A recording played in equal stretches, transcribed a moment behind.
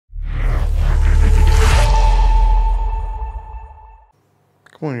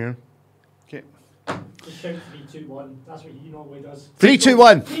Come on, Ian. Okay. Just shout 3, 2, 1. That's what he normally does. 3, 2,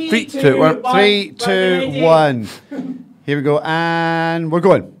 1. 3, 2, 1. 3, 2, 1. Here we go, and we're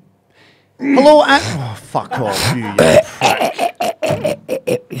going. Hello, and oh, fuck off, you prick.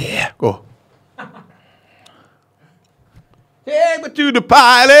 Yeah, go. Take me to the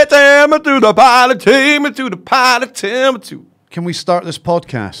pilot, take me to the pilot, take me to the pilot, take me to... Can we start this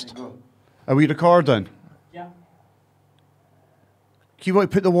podcast? Are we recording? Yeah. Do you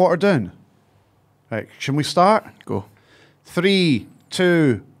want to put the water down? Right, can we start? Go. 3,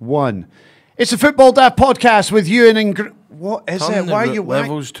 2, 1. It's a Football Daft podcast with Ewan and... What is Turn it? the Why are you...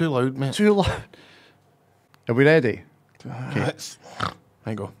 levels too loud, mate. Too loud. Are we ready? Okay.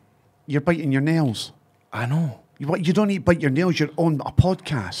 I go. You're biting your nails. I know. You don't need to bite your nails. You're on a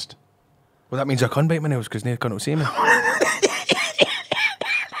podcast. Well, that means I can't bite my nails because no one will see me.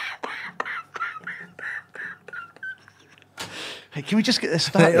 Hey, can we just get this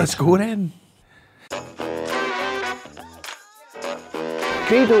started? Right, let's go then.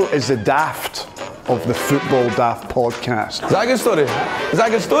 Grado is the Daft of the Football Daft podcast. Is that a good story? Is that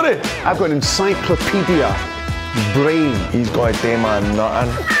a good story? I've got an encyclopedia brain. He's got a day man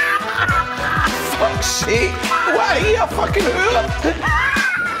nothing. Fuck's sake. Why are you a fucking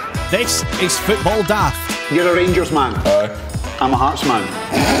hoop? This is Football Daft You're a Rangers man. I'm a Hearts man.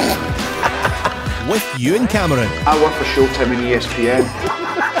 with Ewan Cameron I work for Showtime and ESPN.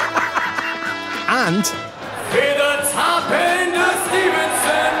 and With the top end of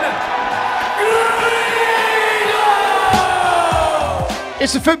Stevenson, Grado!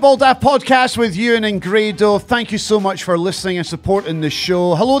 It's the Football Daft podcast with Ewan and Grado. Thank you so much for listening and supporting the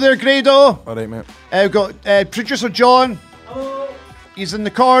show. Hello there, Grado. All right, mate. We've got producer John. Hello. He's in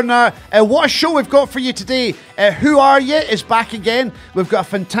the corner. What a show we've got for you today. Who Are You is back again. We've got a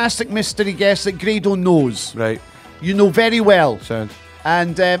fantastic mystery guest that Grado knows. Right. You know very well. Sound.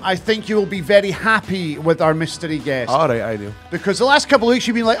 And I think you will be very happy with our mystery guest. All right, I do. Because the last couple of weeks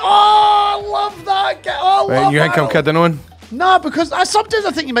you've been like, oh, I love that guy. Oh, I Right, love you think that. I'm kidding on? No, because sometimes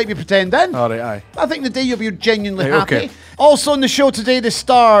I think you might be pretending. All right, aye. I think the day you'll be genuinely Right, happy. okay. Also on the show today, the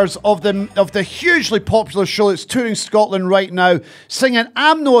stars of the hugely popular show that's touring Scotland right now, Singin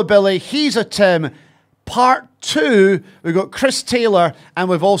I'm No, Billy, He's a Tim, Part 2. We've got Chris Taylor, and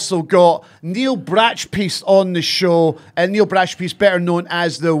we've also got Neil Bratchpiece on the show. And Neil Bratchpiece, better known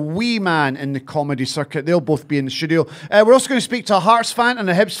as the wee man in the comedy circuit. They'll both be in the studio. We're also going to speak to a Hearts fan and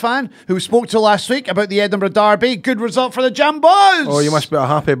a Hibs fan who we spoke to last week about the Edinburgh derby. Good result for the Jambos. Oh, you must be a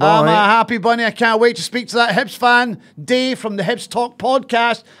happy boy. I'm a happy bunny. I can't wait to speak to that Hibs fan, Dave from the Hibs Talk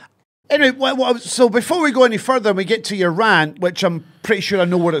podcast. Anyway, so before we go any further and we get to your rant, which I'm pretty sure I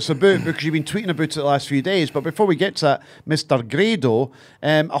know what it's about because you've been tweeting about it the last few days, but before we get to that, Mr. Grado,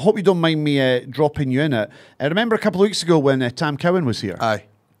 I hope you don't mind me dropping you in it. I remember a couple of weeks ago when Tam Cowan was here. Aye.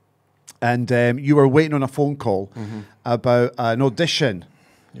 And you were waiting on a phone call about an audition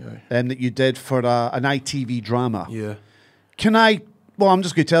that you did for an ITV drama. Yeah. Well, I'm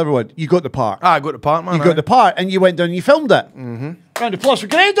just going to tell everyone, you got the part. I got the part, man. You got the part, and you went down and you filmed it. Round of applause for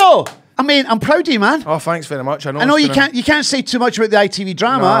Grado. I mean, I'm proud of you, man. Oh, thanks very much. I know. I know you can't say too much about the ITV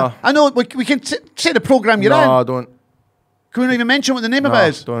drama. No. I know we can say the programme you're in. No, don't. Can we not even mention what the name of No, it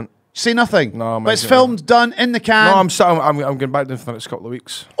is? don't. Say nothing. No, but it's mention it. filmed, done, in the can. No, I'm going back down for the next couple of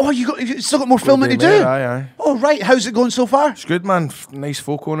weeks. Oh, you still got more filming to Good do? day, mate, aye. Oh, right. How's it going so far? It's good, man. Nice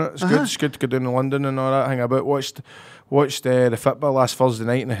folk on it. It's good. It's good to go down to London and all that. Hang about. Watched the football last Thursday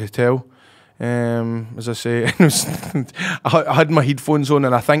night in a hotel. As I say, it was I had my headphones on,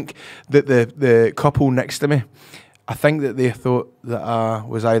 and I think that the couple next to me, I think that they thought that I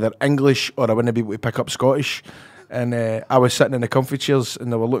was either English or I wouldn't be able to pick up Scottish. And I was sitting in the comfy chairs,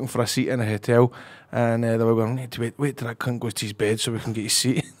 and they were looking for a seat in a hotel, and they were going, "Need to wait till I can go to his bed so we can get his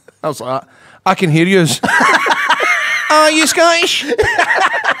seat." I was like, "I can hear you." Are you Scottish?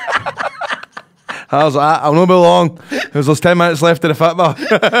 I was like, "I'll not be long." There's 10 minutes left of the football.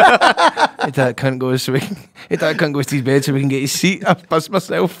 That cunt goes so we can. That cunt goes to his bed so we can get his seat. I've pissed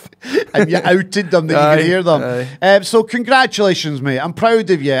myself. And you outed them that you could hear them. So congratulations, mate. I'm proud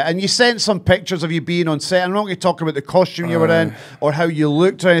of you. And you sent some pictures of you being on set. I'm not going to talk about the costume you were in or how you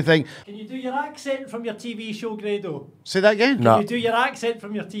looked or anything. Can you do your accent from your TV show, Grado? Say that again? Can you do your accent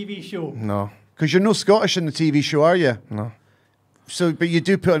from your TV show? No. Because you're no Scottish in the TV show, are you? No. So, but you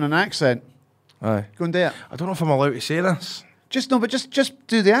do put on an accent. Aye. Go and do it. I don't know if I'm allowed to say this. Just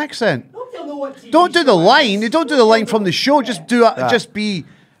do the accent. Nobody will know what TV Don't do the show line. it is. Don't do the line from the show. Just do it. Just be.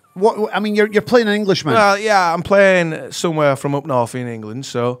 What I mean, you're playing an Englishman. Well, yeah, I'm playing somewhere from up north in England,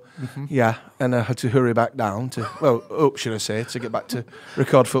 so yeah, and I had to hurry back down should I say, to get back to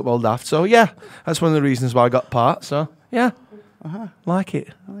record Football Daft. So yeah, that's one of the reasons why I got part. So yeah. Like it.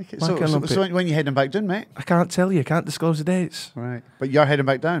 I like it. Like an So Olympic. when are you heading back down, mate? I can't tell you. I can't disclose the dates. Right. But you're heading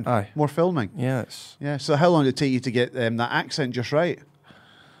back down? Aye. More filming? Yes. Yeah. So how long did it take you to get that accent just right?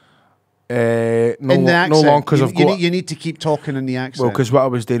 No, In the accent. no long because I've got. You need to keep talking in the accent. Well, because what I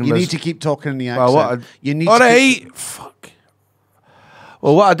was doing you was. need to keep talking in the Well, accent. You need all to right. keep, Fuck.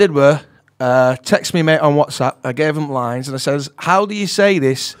 Well, what I did were text me mate on WhatsApp. I gave him lines and I says, "How do you say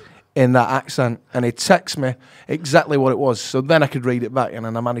this in that accent?" And he texts me exactly what it was. So then I could read it back, and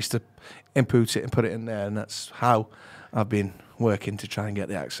then I managed to input it and put it in there, and that's how I've been working to try and get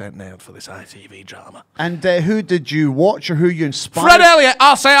the accent nailed for this ITV drama. And who did you watch or who you inspired? Fred Elliott.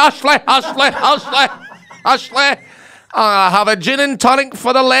 I'll say Ashley. I'll have a gin and tonic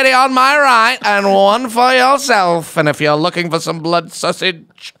for the lady on my right and one for yourself. And if you're looking for some blood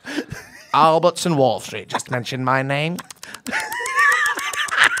sausage, Albert's and Wall Street. Just mention my name.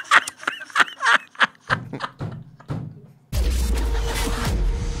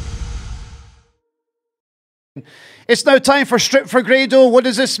 It's now time for Strip for Grado. What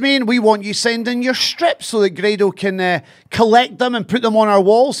does this mean? We want you sending your strips so that Grado can collect them and put them on our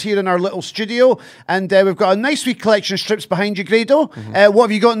walls here in our little studio. And we've got a nice wee collection of strips behind you, Grado. What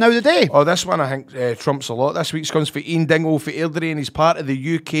have you got now today? Oh, this one I think trumps a lot. This week's comes for Ian Dingle for Airdrie, and he's part of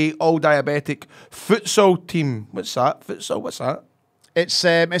the UK all-diabetic futsal team. What's that? Futsal? What's that? It's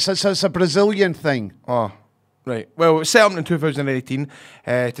a Brazilian thing. Oh, right. Well, it was set up in 2018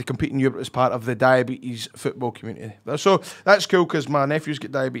 to compete in Europe as part of the diabetes football community. So that's cool because my nephew's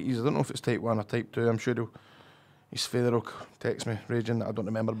got diabetes. I don't know if it's type 1 or type 2. I'm sure his father will text me raging that I don't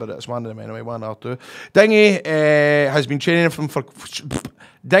remember, but it's one of them anyway, 1 or 2. Dingy has been training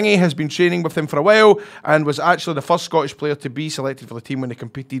with him for a while and was actually the first Scottish player to be selected for the team when they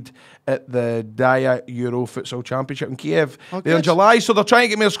competed at the Dia Euro Futsal Championship in Kiev there in July. So they're trying to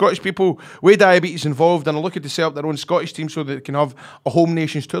get more Scottish people with diabetes involved, and are looking to set up their own Scottish team so that they can have a home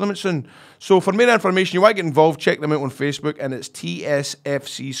nations tournament soon. So for more information, you want to get involved, check them out on Facebook, and it's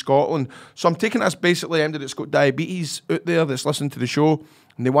TSFC Scotland. So I'm taking this basically anybody that's got diabetes out there that's listening to the show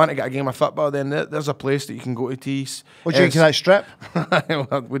and they want to get a game of football, then there's a place that you can go to tease. What do you think of that strip?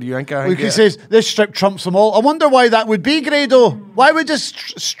 What do you think? He says this strip trumps them all. I wonder why that would be, Grado. Why would this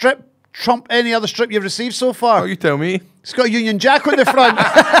strip trump any other strip you've received so far? Oh, you tell me. It's got a Union Jack on the front.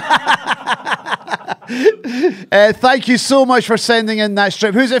 Thank you so much for sending in that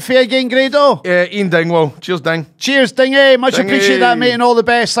strip. Who's it for again, Grado? Ian Dingwall. Cheers, Ding. Cheers, Dingy. Much Dingy. appreciate that, mate, and all the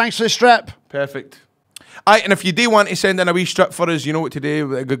best. Thanks for the strip. Perfect. Aye, and if you do want to send in a wee strip for us, you know what to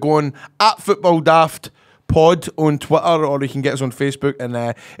do. Go on at Football Daft Pod on Twitter, or you can get us on Facebook.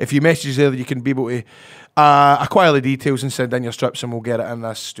 And if you message there, you can be able to acquire the details and send in your strips, and we'll get it in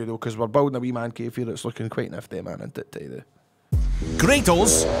this studio because we're building a wee man cave here that's looking quite nifty, man. Isn't it, tell you the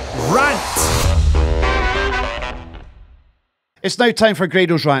Grado's Rant. It's now time for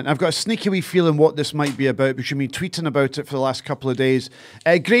Grado's Rant. I've got a sneaky wee feeling what this might be about because you've been tweeting about it for the last couple of days.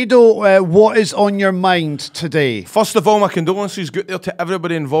 Grado, what is on your mind today? First of all, my condolences go there to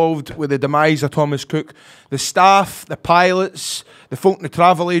everybody involved with the demise of Thomas Cook. The staff, the pilots, the folk and the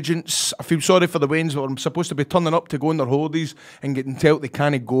travel agents. I feel sorry for the Waynes that are supposed to be turning up to go on their holidays and getting told they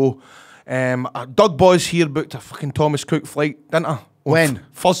can't go. Doug Boys here booked a fucking Thomas Cook flight, didn't I? When?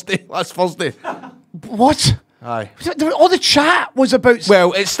 Thursday, last Thursday. What? Aye. All the chat was about...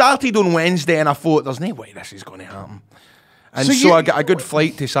 Well, it started on Wednesday and I thought, there's no way this is going to happen. And so I got a good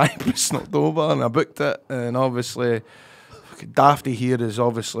flight to Cyprus in October and I booked it. And obviously, Dafty here is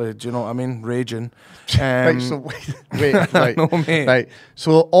obviously, do you know what I mean, raging. Right, so wait, right. No, mate. Right.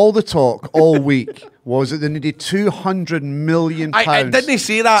 So all the talk all week was that they needed £200 million. I didn't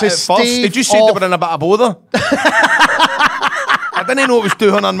say that to at first. Did you say they were in a bit of bother? I didn't know it was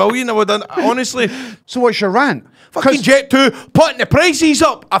 200 million. I would honestly. So what's your rant? Fucking Jet2 putting the prices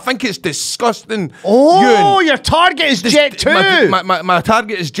up. I think it's disgusting. Oh, your target is Jet2. My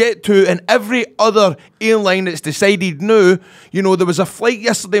target is Jet2 and every other airline that's decided no. You know, there was a flight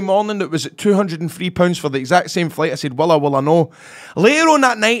yesterday morning that was at £203 for the exact same flight. I said, will I know? Later on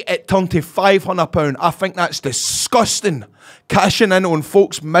that night, it turned to £500. I think that's disgusting. Cashing in on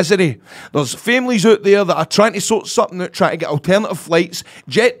folks' misery. There's families out there that are trying to sort something out, trying to get alternative flights.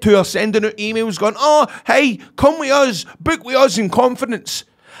 Jet2 are sending out emails going, oh, hey, come with us, book with us in confidence.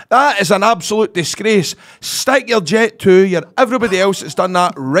 That is an absolute disgrace. Stick your Jet2, everybody else that's done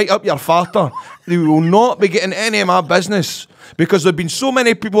that, right up your farter. They will not be getting any of my business. Because there have been so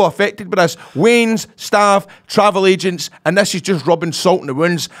many people affected by this. Waynes, staff, travel agents, and this is just rubbing salt in the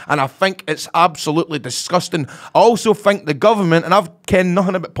wounds, and I think it's absolutely disgusting. I also think the government, and I've ken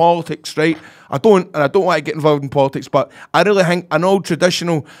nothing about politics, right? I don't want to get involved in politics, but I really think an old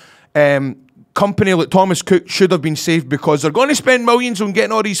traditional company like Thomas Cook should have been saved because they're going to spend millions on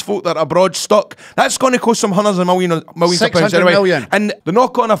getting all these folk that are abroad stuck. That's going to cost some hundreds of millions of pounds 600 anyway. million. And the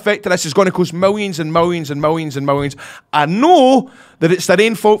knock-on effect of this is going to cost millions and millions and millions and millions. I know that it's their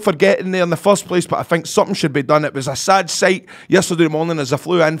own fault for getting there in the first place, but I think something should be done. It was a sad sight yesterday morning as I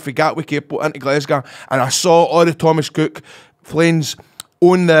flew in from Gatwick Airport into Glasgow and I saw all the Thomas Cook planes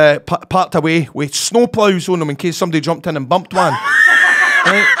on the parked away with snowplows on them in case somebody jumped in and bumped one.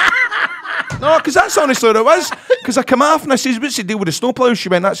 Right? No, because that's honestly what it was. Because I come off and I says, what's the deal with the snowplows? She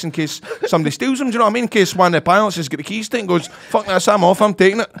went, that's in case somebody steals them. Do you know what I mean? In case one of the pilots has got the keys to it and goes, fuck this, I'm off, I'm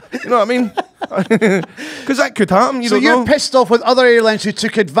taking it. You know what I mean? Because that could happen, So you're pissed off with other airlines who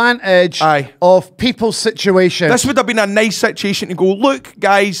took advantage of people's situation. This would have been a nice situation to go, look,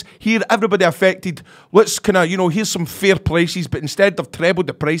 guys, here, everybody affected, let's kind of, here's some fair prices, but instead they've trebled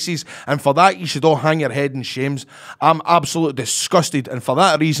the prices, and for that you should all hang your head in shames. I'm absolutely disgusted, and for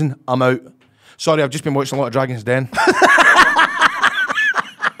that reason, I'm out. Sorry, I've just been watching a lot of Dragon's Den.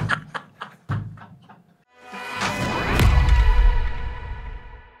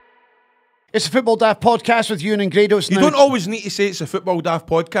 It's a Football Daft podcast with Ewan and Grado. You don't always need to say it's a Football Daft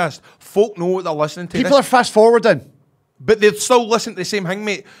podcast. Folk know what they're listening to. People are fast forwarding. But they're still listening to the same thing,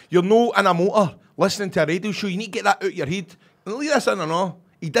 mate. You're no in a motor listening to a radio show. You need to get that out your head. And leave this in or no.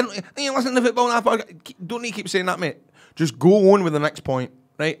 He didn't. You listen to Football Daft podcast. Don't need to keep saying that, mate. Just go on with the next point.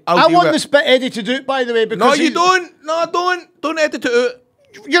 Right? I want this bit Eddie to do it, by the way. Because no, you don't. No, don't. Don't edit it out.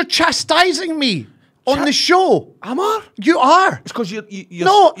 You're chastising me on the show. Am I? You are. It's because you're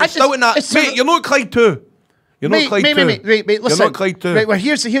still in that. Mate, you're not Clyde 2. You're not Clyde 2. Mate, listen. You're not Clyde 2. Right, well,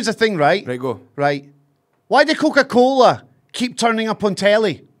 here's the thing, right? Right, go. Right. Why did Coca-Cola keep turning up on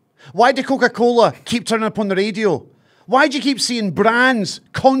telly? Why did Coca-Cola keep turning up on the radio? Why do you keep seeing brands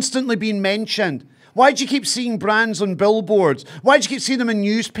constantly being mentioned? Why do you keep seeing brands on billboards? Why do you keep seeing them in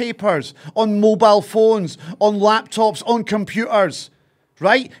newspapers, on mobile phones, on laptops, on computers?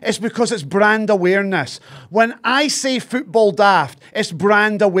 Right? It's because it's brand awareness. When I say Football Daft, it's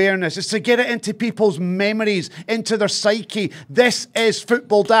brand awareness. It's to get it into people's memories, into their psyche. This is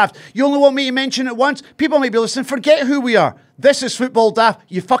Football Daft. You only want me to mention it once? People may be listening. Forget who we are. This is Football Daft.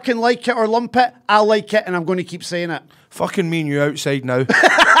 You fucking like it or lump it. I like it and I'm going to keep saying it. Fucking me and you outside now.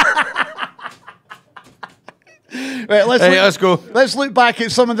 Right, let's go. Let's look back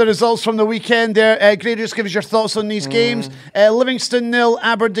at some of the results from the weekend there. Grady, just give us your thoughts on these games. Livingston 0,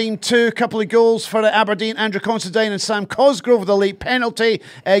 Aberdeen 2. A couple of goals for Aberdeen. Andrew Considine and Sam Cosgrove with a late penalty,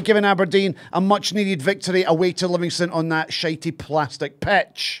 giving Aberdeen a much-needed victory away to Livingston on that shitey plastic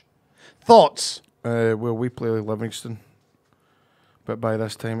pitch. Thoughts? Well, we play Livingston. But by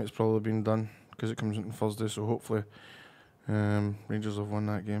this time it's probably been done because it comes on Thursday, so hopefully Rangers have won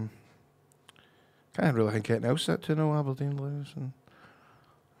that game. Can't really think anything else that 2-0 Aberdeen lose.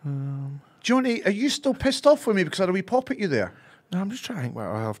 Johnny, are you still pissed off with me because I had a wee pop at you there? No, I'm just trying to think what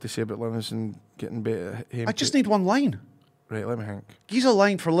I have to say about Livingston getting better. I just need one line. Right, let me think. He's a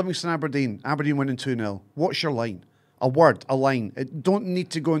line for Livingston Aberdeen. Aberdeen winning 2-0. What's your line? A word, a line. It don't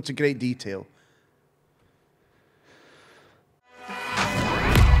need to go into great detail.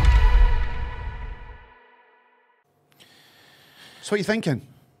 So what are you thinking?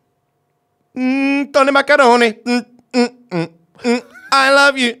 Tony Macaroni. I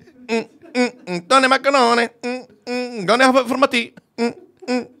love you. Tony Macaroni. Gonna have it for my tea.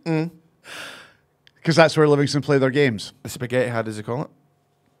 Because that's where Livingston play their games. The spaghetti had, as they call it.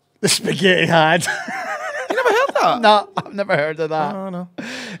 The spaghetti had. You never heard that? No, I've never heard of that. Oh, no.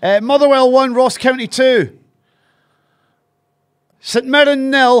 Motherwell 1, Ross County 2. St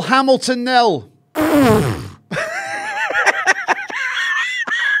Mirren 0, Hamilton 0.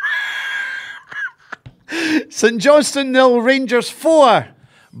 St Johnstone 0, Rangers 4.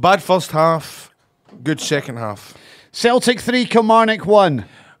 Bad first half, good second half. Celtic 3, Kilmarnock 1.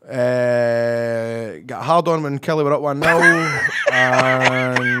 Got hard on when Kelly were up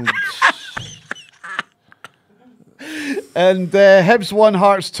 1-0. And Hibs 1,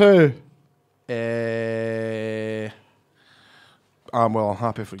 Hearts 2. I'm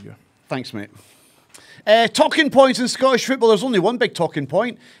happy for you. Thanks, mate. Talking points in Scottish football. There's only one big talking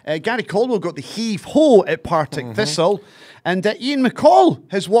point. Gary Caldwell got the heave-ho at Partick Thistle. And Ian McCall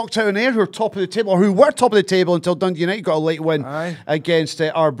has walked out on air, who were top of the table, or who were top of the table until Dundee United got a late win against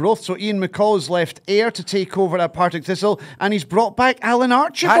Arbroath. So Ian McCall has left Ayr to take over at Partick Thistle, and he's brought back Alan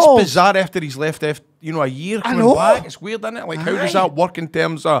Archibald. That's bizarre after he's left a year coming back. It's weird, isn't it? Like, how does that work in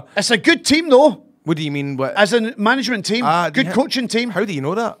terms of... It's a good team, though. What do you mean? What? As a management team, good coaching team. How do you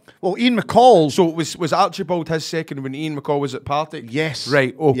know that? Well, Ian McCall... So was Archibald his second when Ian McCall was at Partick? Yes.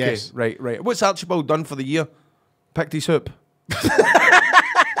 Right, okay, yes. Right. What's Archibald done for the year? Picked his hoop.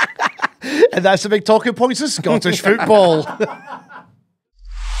 And that's the big talking points of Scottish football.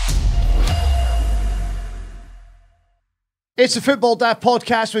 It's the Football Daft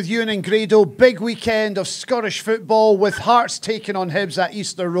podcast with Ewan and Grado. Big weekend of Scottish football with Hearts taking on Hibs at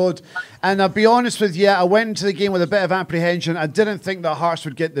Easter Road. And I'll be honest with you, I went into the game with a bit of apprehension. I didn't think that Hearts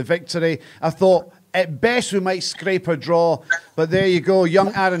would get the victory. I thought at best we might scrape a draw. But there you go,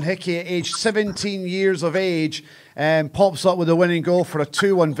 young Aaron Hickey at age 17 years of age pops up with a winning goal for a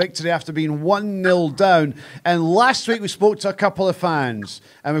 2-1 victory after being 1-0 down. And last week we spoke to a couple of fans.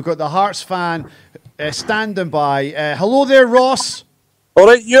 And we've got the Hearts fan standing by. Hello there, Ross. All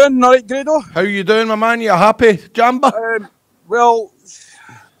right, Ewan. All right, Grado. How you doing, my man? You happy, Jamba? Well,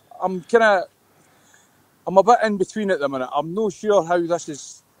 I'm a bit in between at the minute. I'm not sure how this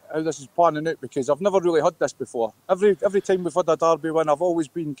is panning out because I've never really had this before. Every time we've had a derby win, I've always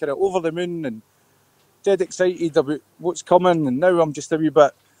been kind of over the moon and dead excited about what's coming. And now I'm just a wee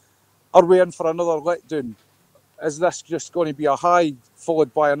bit. Are we in for another letdown? Is this just going to be a high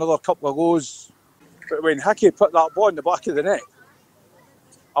followed by another couple of lows? But when Hickey put that ball in the back of the net,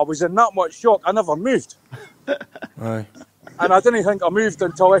 I was in that much shock. I never moved. Aye. And I didn't think I moved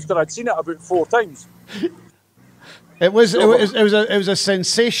until after I'd seen it about 4 times. It was a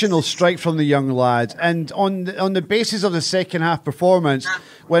sensational strike from the young lad, and on the basis of the second half performance,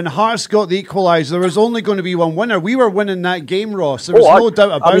 when Hearts got the equaliser, there was only going to be one winner. We were winning that game, Ross. There was no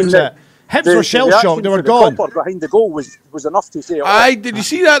doubt about it. Hibs were shell-shocked. They were gone. The behind the goal was enough to say. Aye, did you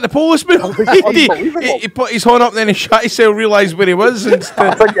see that? The policeman? he put his horn up and then he shut himself, realised where he was and kept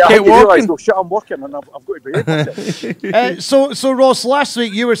walking. Well, shit, I'm working and I've got to behave. So Ross, last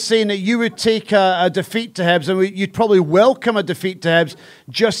week you were saying that you would take a defeat to Hibs and you'd probably welcome a defeat to Hibs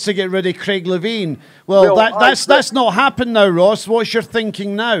just to get rid of Craig Levein. Well, that's not happened now, Ross. What's your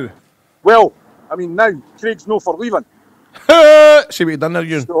thinking now? Well, I mean, now Craig's no for leaving. See what you done there,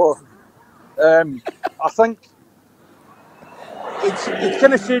 Ewan. So, I think it's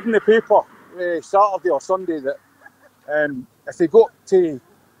kind of said in the paper Saturday or Sunday that if he got to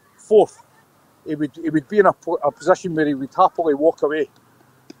 4th, he would be in a position where he would happily walk away.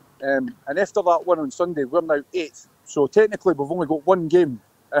 And after that win on Sunday, we're now 8th. So technically, we've only got one game.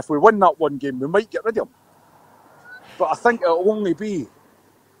 If we win that one game, we might get rid of him. But I think it'll only be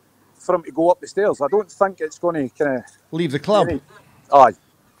for him to go up the stairs. I don't think it's going to kind of leave the club. Aye.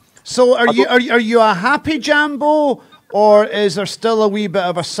 So are you a happy Jambo, or is there still a wee bit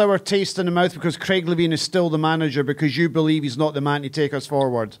of a sour taste in the mouth because Craig Levein is still the manager because you believe he's not the man to take us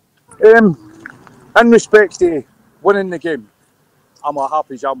forward? In respect to winning the game, I'm a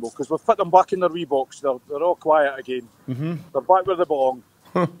happy Jambo because we've put them back in their wee box. They're all quiet again. Mm-hmm. They're back where they belong.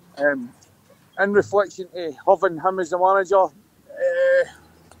 In reflection to having him as the manager,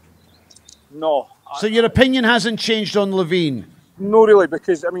 no. So your opinion hasn't changed on Levein? No, really,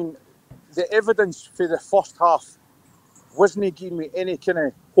 because, I mean, the evidence for the first half wasn't giving me any kind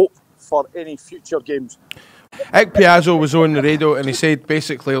of hope for any future games. Ike Piazzo was on the radio and he said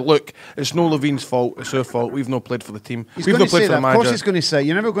basically, look, it's no Levein's fault, it's our fault. We've not played for the team. We've not played for the manager. Of course he's going to say,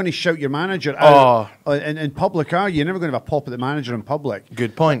 you're never going to shout your manager out in public, are you? You're never going to have a pop at the manager in public.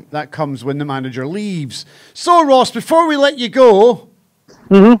 Good point. That comes when the manager leaves. So, Ross, before we let you go,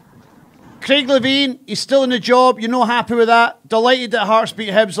 Craig Levein, he's still in the job. You're not happy with that. Delighted that Hearts beat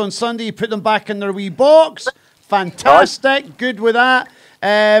Hibs on Sunday. You put them back in their wee box. Fantastic. Good with that.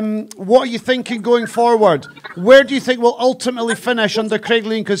 What are you thinking going forward? Where do you think we'll ultimately finish under Craig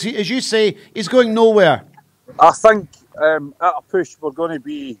Levein? Because, as you say, he's going nowhere. I think at a push we're going to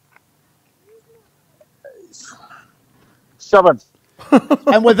be 7th.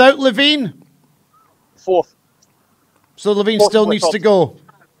 And without Levein? 4th. So Levein still needs to go?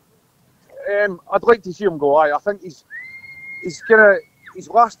 I'd like to see him go. I think he's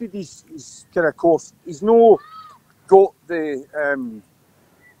lasted his kind of course. He's no got the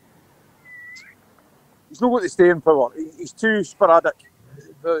staying power. He's too sporadic.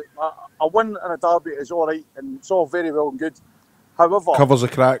 A win in a derby is all right and it's all very well and good. However, covers the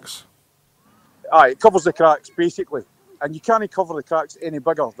cracks. Aye, it covers the cracks basically, and you can't cover the cracks any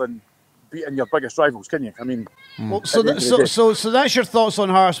bigger than beating your biggest rivals, can you? I mean, well, so that's your thoughts on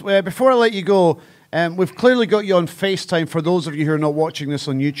Hearts. Before I let you go, we've clearly got you on FaceTime for those of you who are not watching this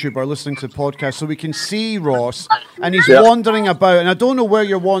on YouTube or listening to the podcast, so we can see Ross, and he's wandering about, and I don't know where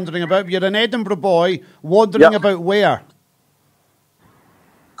you're wandering about, but you're an Edinburgh boy wandering about where?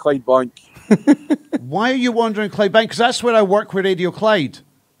 Clydebank. Why are you wandering Clydebank? Because that's where I work with Radio Clyde.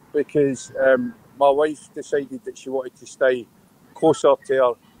 Because my wife decided that she wanted to stay closer to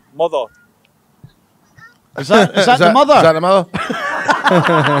her mother. Is that the mother? Is that the mother?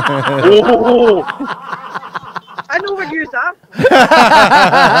 I know what you are.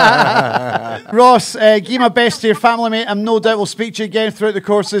 Ross, give my best to your family, mate. I'm no doubt we'll speak to you again throughout the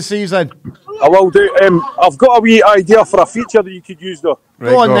course of the season. I will do. I've got a wee idea for a feature that you could use though.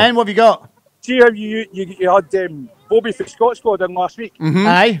 Go on then, what have you got? See how you had Bobby for Scott squad in last week?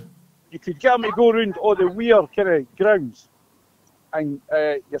 Aye. You could get him to go around all the weird kind of grounds, and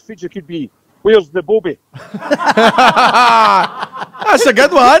your feature could be, "Where's the Bobby?" That's a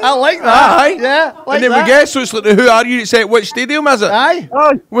good one. I like that. Aye. Yeah, like and then that. we guess, so it's like the Who Are You? It's like, which stadium is it? Aye.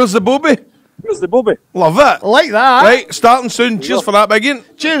 Aye. Where's the Bobby? Where's the Bobby? Love it. I like that. Right, starting soon. Cheers for that, Biggin.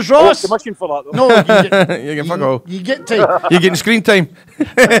 Cheers, I want Ross. commission for that though. No, You can fuck all. you get to. You're getting screen time.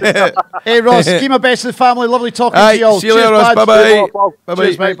 Hey, Ross, give my best to the family. Lovely talking to you all. See you later, Ross. lads. Bye-bye. Bye-bye.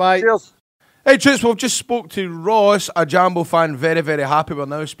 Cheers, mate. Bye. Cheers. Hey, Troops, we've just spoke to Ross, a Jambo fan, very, very happy. We're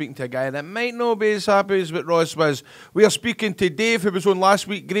now speaking to a guy that might not be as happy as what Ross was. We are speaking to Dave, who was on last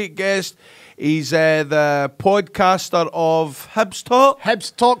week, great guest. He's the podcaster of Hibs Talk.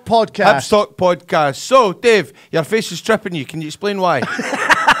 Hibs Talk podcast. Hibs Talk podcast. So, Dave, your face is tripping you. Can you explain why?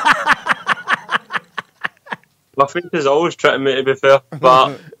 My face is always tripping me, to be fair.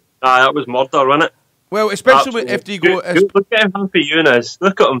 But that was murder, wasn't it? Well, especially if you go... Look at how happy Ewan is.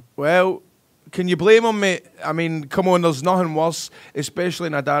 Look at him. Well, can you blame him, mate? I mean, come on, there's nothing worse, especially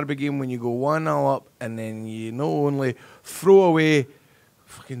in a derby game when you go 1-0 up and then you not only throw away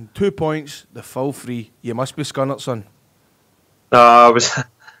fucking 2 points, the full free. You must be scunnered, son. I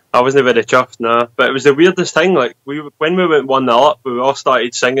wasn't very chuffed, nah. But it was the weirdest thing. Like when we went 1-0 up, we all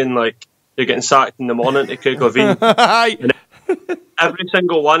started singing like "You're getting sacked in the morning" to Craig Levine. Aye. Every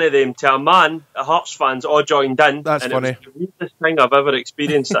single one of them, to a man, the Hearts fans all joined in. That's and funny. It was the weirdest thing I've ever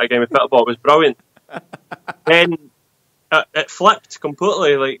experienced at a game of football. It was brilliant. Then it flipped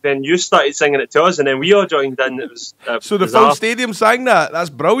completely. Like then you started singing it to us, and then we all joined in. It was So the bizarre. full stadium sang that.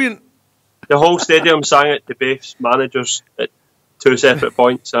 That's brilliant. The whole stadium sang it to both managers at 2 separate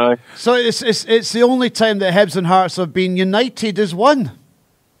points. Aye. So it's the only time that Hibs and Hearts have been united as one.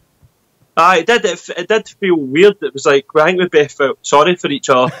 It did feel weird. It was like, I think we both felt sorry for each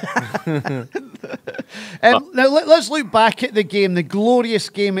other. Now let's look back at the game, the glorious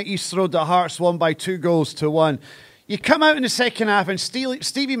game at East Road that Hearts won by 2-1. You come out in the second half and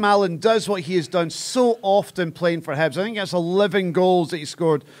Stevie Mallon does what he has done so often playing for Hibs. I think that's 11 goals that he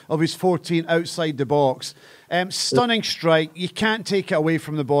scored of his 14 outside the box. Stunning strike. You can't take it away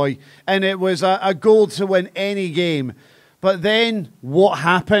from the boy. And it was a goal to win any game. But then what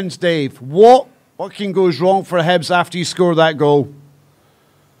happens, Dave? What can goes wrong for Hibs after you score that goal?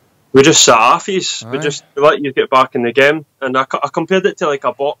 We just sat off we let you get back in the game. And I compared it to like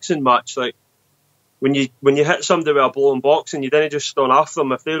a boxing match. Like when you hit somebody with a blown box and you didn't just stand off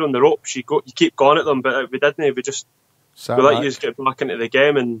them, if they're on the ropes, you keep going at them. But we didn't. We let you get back into the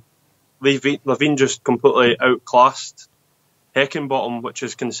game, and Levine just completely outclassed Heckenbottom, which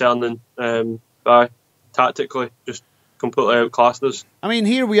is concerning. Tactically, just completely outclassed us. I mean,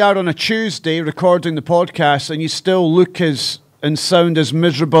 here we are on a Tuesday recording the podcast, and you still look and sound as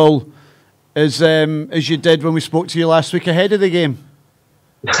miserable as you did when we spoke to you last week ahead of the game.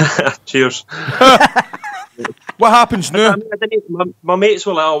 Cheers. What happens now? My mates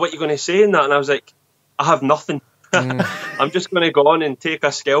were like, "Oh, what are you going to say in that?" And I was like, "I have nothing. I'm just going to go on and take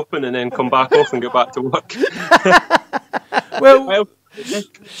a scalping and then come back off and get back to work." Well,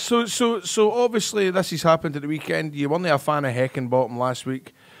 so obviously this has happened at the weekend. You weren't a fan of Heckenbottom last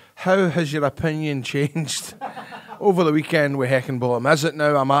week. How has your opinion changed over the weekend with Heckenbottom? Is it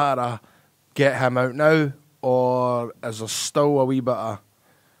now a matter of get him out now, or is there still a wee bit of...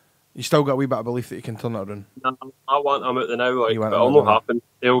 You still got a wee bit of belief that you can turn it around? No, I want him out there now, but want it'll not happen.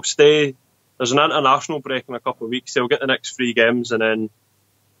 He'll stay. There's an international break in a couple of weeks. He'll get the next 3 games, and then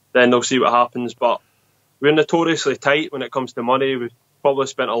they'll see what happens. But we're notoriously tight when it comes to money. We've probably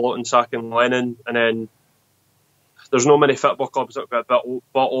spent a lot in sacking Lennon, and then there's no many football clubs that get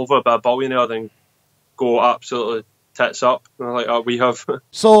bought over by a billionaire and go absolutely tits up like we have.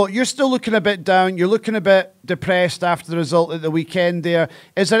 So you're still looking a bit down. You're looking a bit depressed after the result at the weekend there.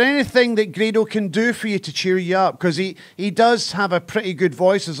 Is there anything that Grado can do for you to cheer you up? Because he does have a pretty good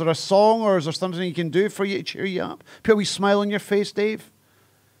voice. Is there a song or is there something he can do for you to cheer you up? Put a wee smile on your face, Dave.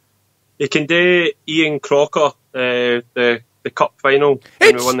 He can do Ian Crocker, the cup final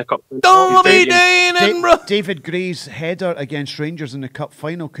when we won the cup. Don't be doing Edinburgh. David Gray's header against Rangers in the cup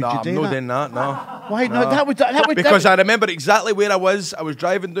final. Could you do I'm not that? doing that. No. Why not? That would Because I remember exactly where I was. I was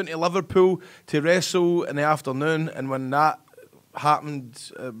driving down to Liverpool to wrestle in the afternoon, and when that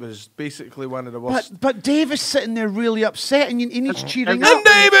happened, it was basically one of the worst. But Dave is sitting there really upset, and he's cheering up. And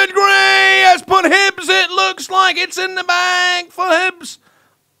David Gray has put Hibs. It looks like it's in the bag for Hibs.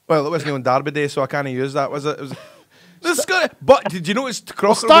 Well, it wasn't on Derby Day, so I can't use that, was it? But did you notice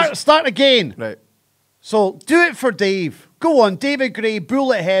Crocker Start again. Right. So do it for Dave. Go on, David Gray,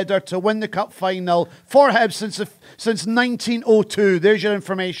 bullet header to win the cup final for Hibs since 1902. There's your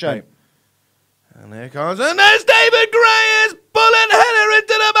information. Right. And there comes, and there's David Gray's bullet header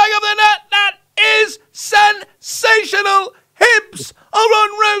into the back of the net. That is sensational. Hibs are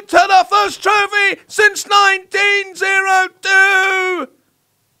en route to the first trophy since 1902.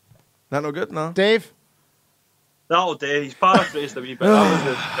 That no good, no? Dave? That'll do. He's paraphrased a wee bit.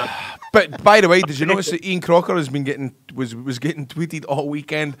 But by the way, did you notice that Ian Crocker has been getting was getting tweeted all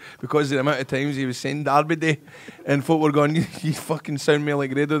weekend because of the amount of times he was saying Derby Day, and folk were going, "You fucking sound more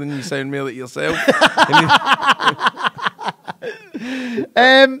like Grado than you sound more like yourself."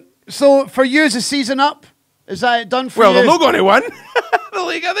 So for you, is the season up? Is that done for you? Well, they're not going to win the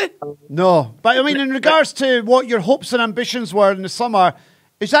league, are they? No, but I mean, in regards to what your hopes and ambitions were in the summer,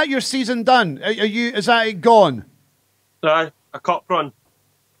 is that your season done? Is that gone? Aye, a cup run.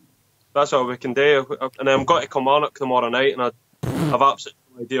 That's all we can do. And I'm going to Kilmarnock tomorrow night, and I've absolutely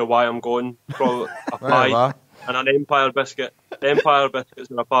no idea why I'm going. Probably a pie and an Empire biscuit. The Empire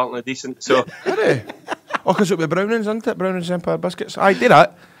biscuits are apparently decent. So. Are they? Oh, because it'll be Brownings, isn't it? Brownings Empire biscuits. I do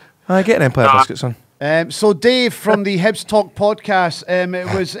that. I get an Empire biscuits on. So Dave from the Hibs Talk podcast,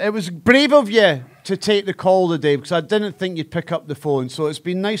 it was brave of you to take the call today because I didn't think you'd pick up the phone. So it's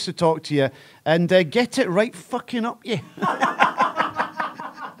been nice to talk to you and get it right fucking up you.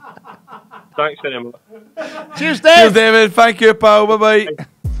 Thanks very much. Cheers, Dave. Cheers, David. Thank you, pal. Bye-bye.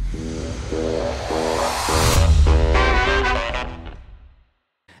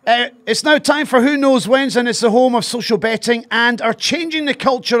 It's now time for Who Knows Wins, and it's the home of social betting and are changing the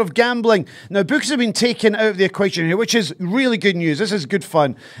culture of gambling. Now, books have been taken out of the equation here, which is really good news. This is good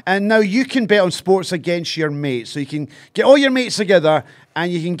fun. And now you can bet on sports against your mates. So you can get all your mates together and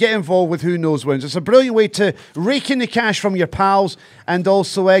you can get involved with Who Knows Wins. It's a brilliant way to rake in the cash from your pals and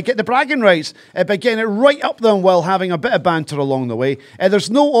also get the bragging rights by getting it right up them while having a bit of banter along the way. There's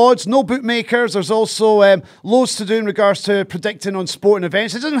no odds, no bookmakers. There's also loads to do in regards to predicting on sporting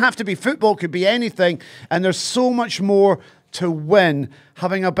events. It doesn't have to be football, it could be anything. And there's so much more to win,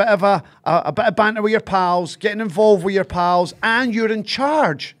 having a bit of banter with your pals, getting involved with your pals, and you're in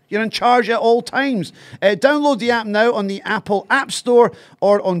charge. You're in charge at all times. Download the app now on the Apple App Store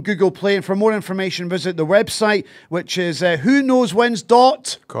or on Google Play. And for more information, visit the website, which is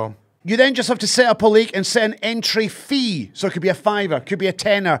whoknowswins.com. You then just have to set up a league and set an entry fee. So it could be a $5, could be a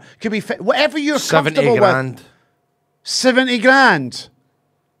 $10, could be whatever you're comfortable with. 70 grand.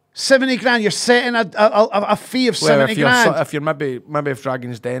 70 grand, you're setting a fee of 70 grand. If you're maybe if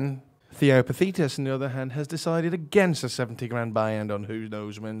Dragon's Den, Theo Pathetis, on the other hand, has decided against a 70 grand buy-in on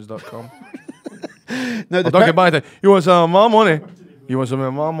whoknowswins.com. Now, don't get by that. You want some more money? You want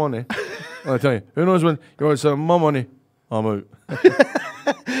some more money? I'll tell you. Who knows when? You want some more money? I'm out.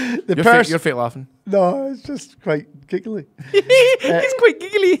 You're fake laughing. No, it's just quite giggly. It's quite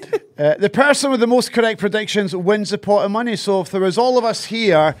giggly. The person with the most correct predictions wins the pot of money. So if there was all of us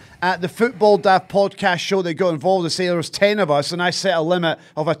here at the Football Daft podcast show that got involved, and say there was 10 of us, and I set a limit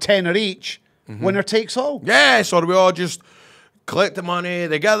of a tenner each, winner takes all. Yes, or we all just collect the money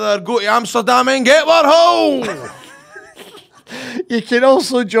together, go to Amsterdam and get our home. You can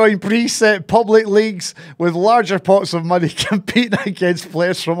also join preset public leagues with larger pots of money competing against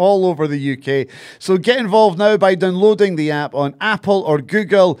players from all over the UK. So get involved now by downloading the app on Apple or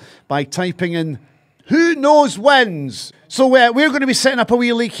Google by typing in Who Knows Wins. So we're going to be setting up a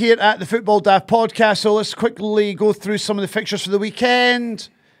wee league here at the Football Daft podcast. So let's quickly go through some of the fixtures for the weekend.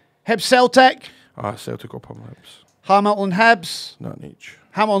 Hibs Celtic. Celtic up on Hibs. Hamilton Hibs. Not in each.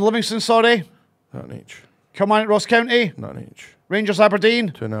 Hamilton Livingston, sorry. Not in each. Kilmarnock Ross County. Not in each. Rangers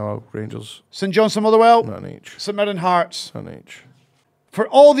Aberdeen. 2-0 Rangers. St Johnstone Motherwell. Not in each. St Mirren Hearts. Not in each. For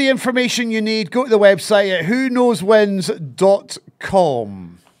all the information you need, go to the website at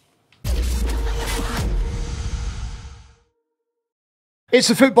whoknowswins.com. It's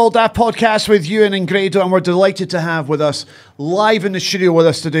the Football Daft podcast with Ewan and Grado, and we're delighted to have with us, live in the studio with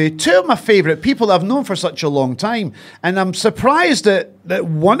us today, two of my favourite people that I've known for such a long time. And I'm surprised that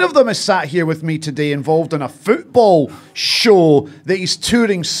one of them is sat here with me today involved in a football show that he's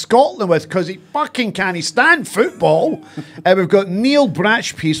touring Scotland with because he fucking can't stand football. We've got Neil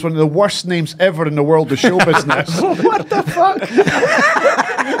Bratchpiece, one of the worst names ever in the world of show business. What the fuck?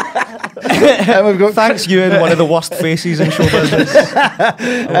 We've got thanks, Ewan, one of the worst faces in show business.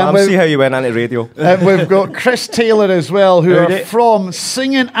 I'll see how you went into radio. And we've got Chris Taylor as well, who are from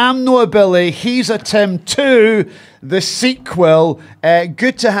Singin I'm No, He's a Tim 2, the sequel.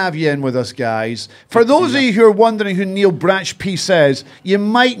 Good to have you in with us, guys. For those of you who are wondering who Neil Bratchpiece is, you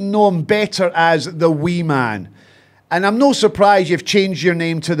might know him better as the Wee Man. And I'm no surprised you've changed your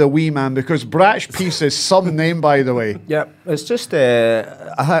name to the Wee Man, because Bratchpiece is some name, by the way. Yeah, it's just,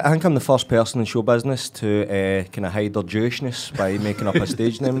 I think I'm the first person in show business to kind of hide their Jewishness by making up a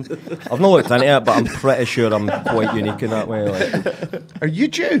stage name. I've not looked into it, but I'm pretty sure I'm quite unique in that way. Like. Are you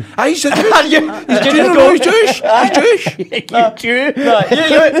Jew? He's a Jew. He's Jewish. He's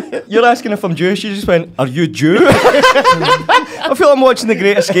Jewish. You're asking if I'm Jewish, you just went, are you Jew? I feel I'm watching The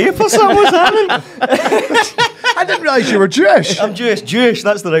Great Escape or something. What's happening? I didn't realise you were Jewish. I'm Jewish,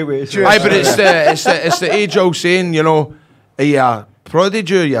 that's the right way. Aye, but it's the age-old saying, you know, are you a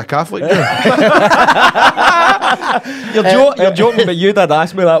prodigy, are you a Catholic Jew? You're joking, but you did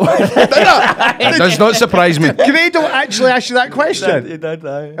ask me that one. It does not surprise me. Grado actually asked you that question. He did,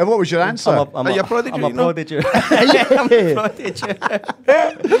 aye. And what was your answer? Are you a prodigy? I'm a prodigy.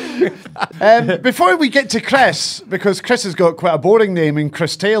 Before we get to Chris, because Chris has got quite a boring name in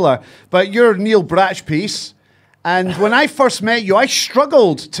Chris Taylor, but you're Neil Bratchpiece. And when I first met you, I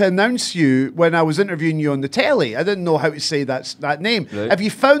struggled to announce you when I was interviewing you on the telly. I didn't know how to say that name. Right. Have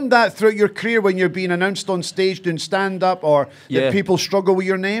you found that throughout your career when you're being announced on stage doing stand-up, or that people struggle with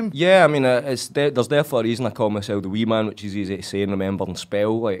your name? Yeah, I mean, there's definitely a reason I call myself the Wee Man, which is easy to say and remember and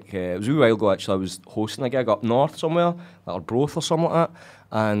spell. Like, it was a wee while ago, actually, I was hosting a gig up north somewhere, or Broth or something like that.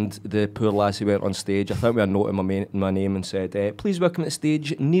 And the poor lassie went on stage. I think we had a note in my name and said, please welcome to the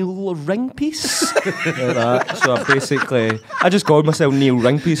stage, Neil Ringpiece. Like that. So I just called myself Neil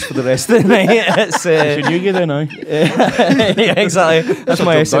Ringpiece for the rest of the night. It's, you knew you then, yeah, exactly. That's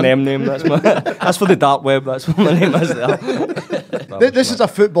my S&M name. That's for the dark web. That's what my name is there. This is a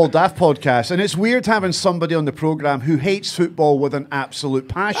football daft podcast, and it's weird having somebody on the programme who hates football with an absolute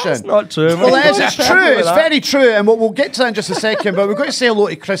passion. That's not true. Well, it is. It's true. It's very true, and we'll get to that in just a second. But we've got to say hello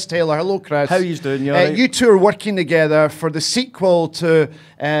to Chris Taylor. Hello, Chris. How you doing? You right? You two are working together for the sequel to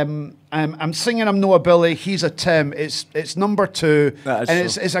I'm Singing I'm No, Billy. He's a Tim. It's number 2, and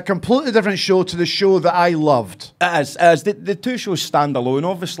it's a completely different show to the show that I loved. It is. The two shows stand alone.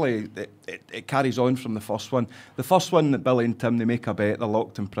 Obviously, it carries on from the first one. The first one, that Billy and Tim, they make a bet. They're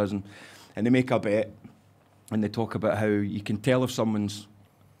locked in prison, and they make a bet, and they talk about how you can tell if someone's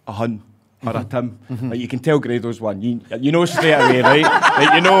a hun or a Tim. Like, you can tell Grado's one. You know straight away, right?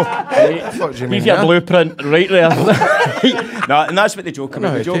 Like, you know, right? Leave your blueprint right there. No, and that's what they joke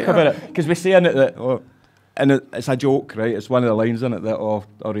about. They joke about it because we're saying it that, and it's a joke, right? It's one of the lines in it that, our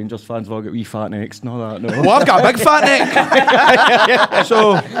Rangers fans have all got wee fat necks and all that. No. Well, I've got a big fat neck.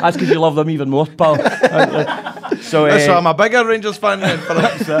 So that's because you love them even more, pal. So I'm a bigger Rangers fan then for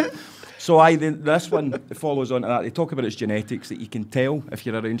that. So this one follows on to that. They talk about its genetics, that you can tell if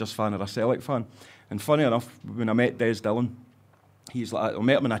you're a Rangers fan or a Celtic fan. And funny enough, when I met Des Dillon, he's like, I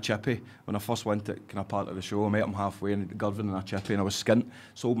met him in a chippy when I first went to kind of part of the show. I met him halfway in Girvan in a chippy, and I was skint.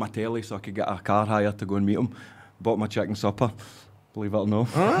 Sold my telly so I could get a car hire to go and meet him. Bought my chicken supper, believe it or not.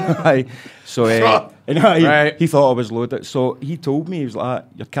 So he thought I was loaded. So he told me, he was like,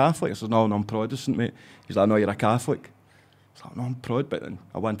 "You're Catholic?" I said, "No, I'm Protestant, mate." He's like, "No, you're a Catholic." I was like, "No, I'm Prod," but then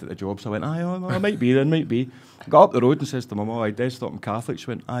I went to the job, so I went, I might be then, might be. Got up the road and says to my mum, "I did thought I'm Catholic." She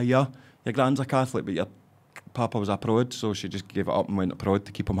went, yeah, your grand's a Catholic, but your papa was a Prod, so she just gave it up and went to Prod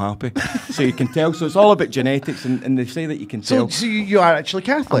to keep him happy. So you can tell, so it's all about genetics, and they say that you can tell. So you are actually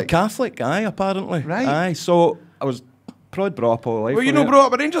Catholic? I'm Catholic, aye, apparently. Right. Aye, so I was Prod brought up all life. Well, you know, brought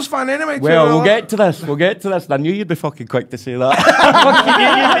up a Rangers fan anyway. Well, we'll get to this. I knew you'd be fucking quick to say that.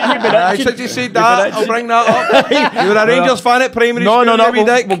 I should you say that. I'll bring that up. You were a Rangers fan at primary school. No. We'll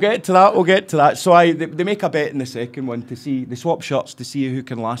get to that. So they make a bet in the second one to see. They swap shots to see who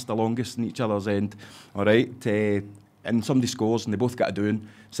can last the longest in each other's end. All right. And somebody scores and they both get a doing.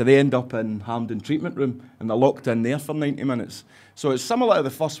 So they end up in Hampden treatment room and they're locked in there for 90 minutes. So it's similar to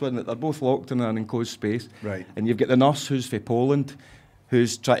the first one, that they're both locked in an enclosed space. Right. And you've got the nurse who's from Poland,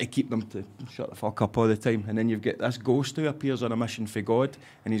 who's trying to keep them to shut the fuck up all the time. And then you've got this ghost who appears on a mission for God,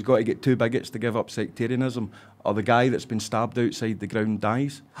 and he's got to get 2 bigots to give up sectarianism, or the guy that's been stabbed outside the ground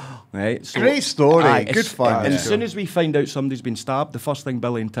dies. Right? So, great story. Good fun. And as soon as we find out somebody's been stabbed, the first thing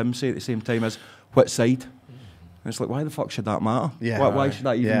Billy and Tim say at the same time is, "What side?" And it's like, why the fuck should that matter? Yeah. Why should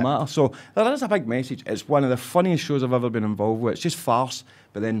that even matter? So there is a big message. It's one of the funniest shows I've ever been involved with. It's just farce,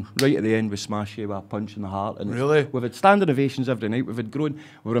 but then right at the end we smash you with a punch in the heart. And really? We've had standing ovations every night. We were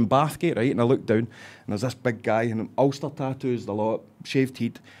in Bathgate, right? And I looked down, and there's this big guy, and Ulster tattoos, the lot, shaved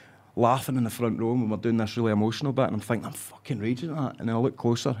head, laughing in the front row, and we're doing this really emotional bit, and I'm thinking, I'm fucking raging at that. And then I looked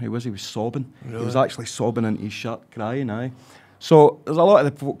closer, he was sobbing. Really? He was actually sobbing into his shirt, crying, aye. So there's a lot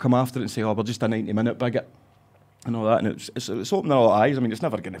of the folk come after it and say, "Oh, we're just a 90-minute bigot." And all that, and it's opening a lot of eyes. I mean, it's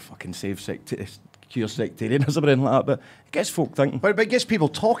never going to fucking save cure sectarianism or anything like that, but it gets folk thinking. But it gets people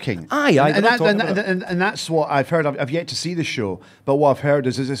talking. Aye, and that's what I've heard. I've yet to see the show, but what I've heard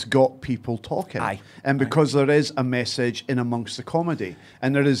is it's got people talking. Aye. And because there is a message in amongst the comedy,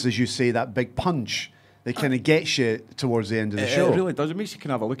 and there is, as you say, that big punch that kind of gets you towards the end of the show. It really does. It makes you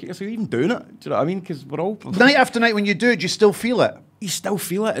kind of have a look at yourself, even doing it. Do you know what I mean? Because we're all... Night after night, when you do it, you still feel it. You still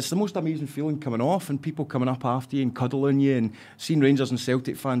feel it. It's the most amazing feeling coming off, and people coming up after you and cuddling you, and seeing Rangers and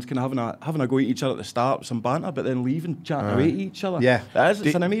Celtic fans kind of having a go at each other at the start with some banter, but then leaving, chatting away to each other. Yeah.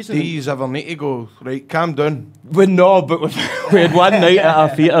 It's an amazing... Do you ever need to go, right, calm down? We had one night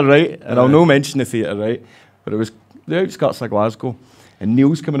at a theatre, right? And I'll no mention the theatre, right? But it was the outskirts of Glasgow, and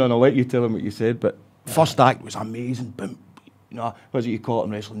Neil's coming on. I'll let you tell him what you said, but first act was amazing. Boom. You know, what you call it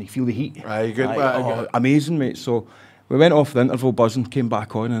in wrestling? You feel the heat. Aye, good. Amazing, mate. So we went off the interval buzzing, came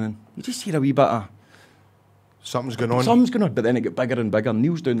back on, and then you just hear a wee bit of... Something's going on. Something's going on, but then it got bigger and bigger.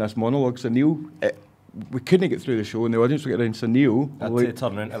 Neil's doing this monologue, so Neil... we couldn't get through the show, and the audience would get around, so Neil... I had to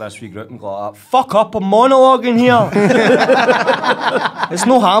turn into this wee group and go like, fuck up, I'm monologuing here. It's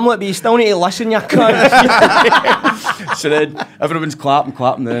no Hamlet, but you still need to listen, you cunt. So then everyone's clapping,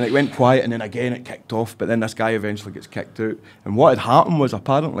 and then it went quiet, and then again it kicked off, but then this guy eventually gets kicked out. And what had happened was,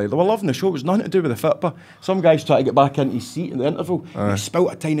 apparently, they were loving the show. It was nothing to do with the football. Some guy's trying to get back into his seat in the interval. He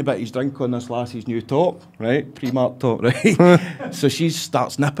spilt a tiny bit of his drink on this lassie's new top, right? Pre-marked top, right? So she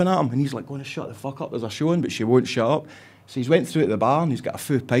starts nipping at him, and he's like, going to shut the fuck up, there's a show on, but she won't shut up. So he's went through to the bar and he's got a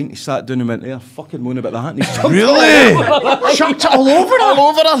full pint. He sat down and went there, fucking moaning about that. And he's Really? Chucked it all over her? All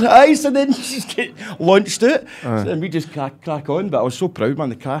over her. Aye, so then she's launched it. And we just crack on. But I was so proud, man.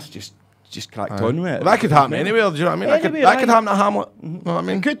 The cast just cracked on with it. Well, that could happen anywhere, do you know what I mean? That could happen to Hamlet. You know what I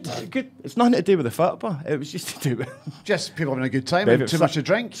mean? Good. It's nothing to do with the football. It was just to do with... Just people having a good time and too much to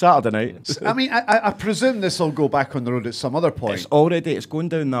drink. Saturday night. I mean, I presume this will go back on the road at some other point. It's going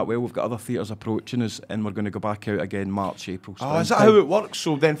down that way. We've got other theatres approaching us, and we're going to go back out again March, April. Oh, is that how it works?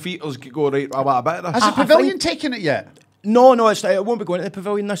 So then theatres go, right, a bit of this? Has the Pavilion taken it yet? No, it won't be going to the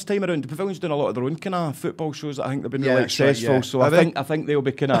Pavilion this time around. The Pavilion's doing a lot of their own kind of football shows that I think they've been really successful. Right, so I think they'll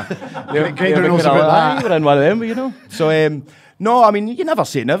be kind of... Grado knows about that. We're in one of them, you know. So, no, I mean, you never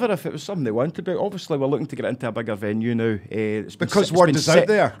say never if it was something they wanted, but obviously we're looking to get into a bigger venue now. Because word is out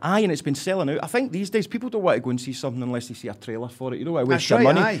there. Aye, and it's been selling out. I think these days people don't want to go and see something unless they see a trailer for it. You know, I waste their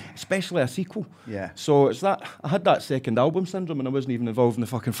money, especially a sequel. Yeah. So it's that, I had that second album syndrome and I wasn't even involved in the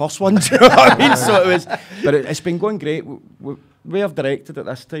fucking first one. Do you know what I mean? So it was, but it's been going great. We have directed it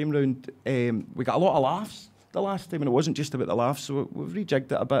this time round. We got a lot of laughs the last time, and it wasn't just about the laughs, so we've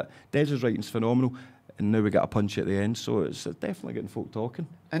rejigged it a bit. Dez's writing's phenomenal, and now we got a punch at the end, so it's definitely getting folk talking.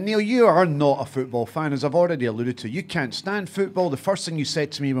 And Neil, you are not a football fan, as I've already alluded to. You can't stand football. The first thing you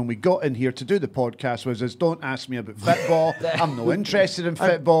said to me when we got in here to do the podcast was, don't ask me about football. I'm not interested in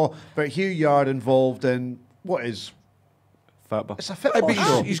football, but here you are involved in what is... Football. It's a football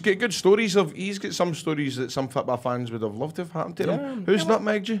show. He's got good stories he's got some stories that some football fans would have loved to have happened to him. Who's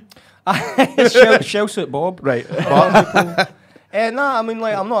nutmegged you? Shell Bob. Right. Nah, I mean,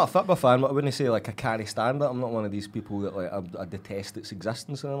 like, I'm not a football fan, but I wouldn't say, like, I can't stand it. I'm not one of these people that, like, I detest its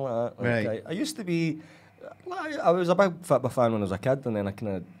existence and like that. Like, right. I used to be... I was a big football fan when I was a kid, and then I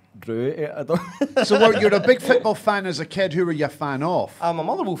kind of drew it. I don't So you're a big football fan as a kid. Who were you a fan of? I'm a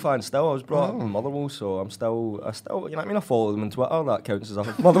Motherwell fan still. I was brought up in Motherwell, so I still, you know what I mean? I follow them on Twitter. That counts as a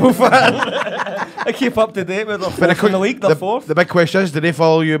Motherwell fan. I keep up to date with their fourth in the league. They're fourth. The big question is, do they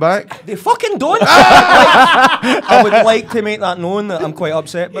follow you back? They fucking don't. I would like to make that known that I'm quite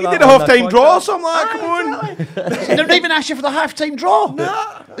upset with that. You did a half-time draw or something like that, come on. They don't even ask you for the half-time draw.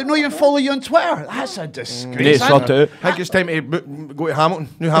 No. They don't even follow you on Twitter. That's a disgrace. I think it's time to go to Hamilton,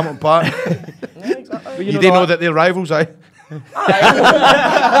 New Hamilton Park. You didn't know that they're rivals, aye?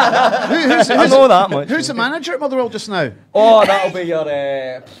 I know that much. Who's the manager at Motherwell just now? Oh, that'll be your...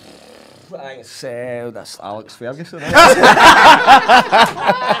 I think it's that's Alex Ferguson.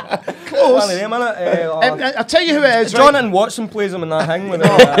 Close. Name, I'll tell you who it is. Jonathan Watson plays him in that thing. With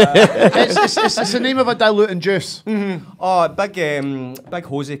it's the name of a diluting juice. Oh, big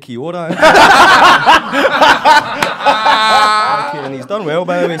Jose Quiora. Okay, and he's done well,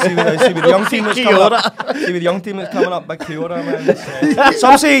 by the way. See with the young team that's coming up. See with the young team that's coming up, big Quiora, man.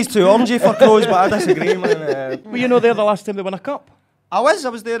 Some say he's too orangey for Crows, but I disagree, man. Were you know there the last time they won a cup? I was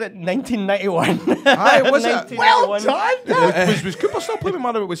there at 1991. Aye, was it? Well done. Yeah. Was Cooper still playing with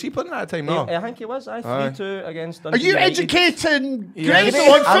Motherwell? Was he playing at that time? No. I think he was. 3-2 against Dundee Are you United. educating Yes.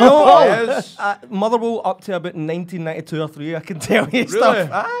 Grado on I football? know. Motherwell up to about 1992 or 3, I can tell you stuff.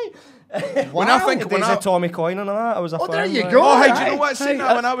 Aye. When I think Days of Tommy Coyne and all that, I was a fan. there you right? go. Oh, hey, do you know Right. what? Saying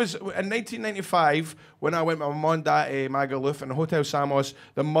that when I was in 1995, when I went with my mum and dad to Magaluf and Hotel Samos,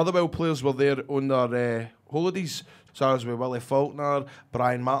 the Motherwell players were there on their holidays. So I was with Willie Faulkner,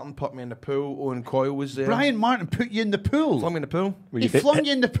 Brian Martin put me in the pool, Owen Coyle was there. Brian Martin put you in the pool. flung me in the pool. He flung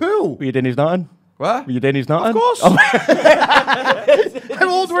you in the pool. Were you doing his nothing? What? Were you doing his nothing? Of course. How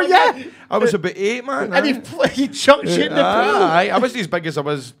old were you? I was about 8, man. And he chucked you in the pool. I wasn't as big as I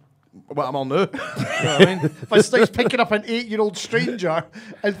was. What I'm all now. You know what I mean? If I starts picking up an 8-year-old stranger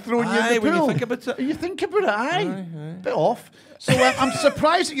and throwing you in Aye, the pool. when you think about it. You think about it, aye. Bit off. So I'm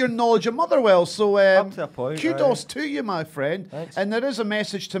surprised at your knowledge of Motherwell. So Up to a point, kudos to you, my friend. Thanks. And there is a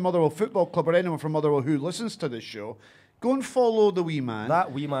message to Motherwell Football Club or anyone from Motherwell who listens to this show. Go and follow the wee man.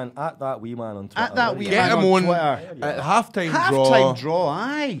 That wee man, at that wee man on Twitter. At that wee Get man him on on Twitter. at halftime Half-time draw,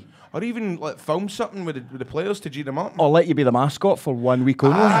 aye. Or even like film something with the players to G them up. I'll let you be the mascot for 1 week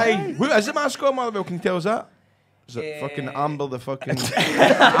only. Aye. Who is the mascot of Motherwell? Can you tell us that? Is it fucking Amber the fucking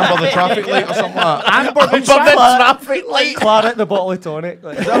Amber the traffic light or something like that? Amber the traffic light. Claret the bottle of tonic.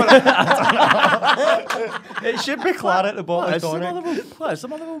 Like, it should be claret the bottle of tonic. What is the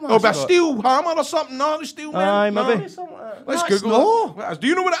Motherwell Oh, but a mascot? steel hammer or something? No, the steel man. Aye, maybe. No. Let's No, it's Google no. it. What it is. Do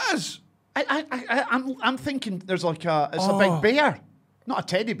you know what it is? I'm thinking there's like it's a big bear. Not a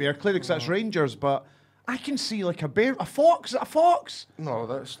teddy bear, clearly because that's Rangers, but I can see like a bear. A fox? Is it a fox? No,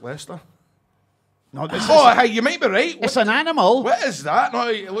 that's Leicester. No, this Oh, hey, you might be right. it's an animal. What is that? No,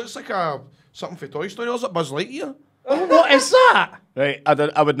 it looks like something for Toy Story. Or is it Buzz Lightyear? What is that? Right,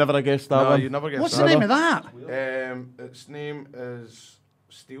 I would never have guessed that No, one. you never get What's that. the name of that? Its name is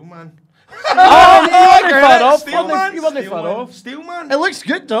Steelman. far off. Steelman. You weren't far off. Steelman. It looks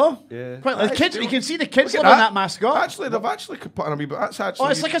good though. Yeah. Quite like Aye, kids. still- You can see the kids Look loving at that mascot. Actually, they've actually put on a wee bit. That's actually. Oh,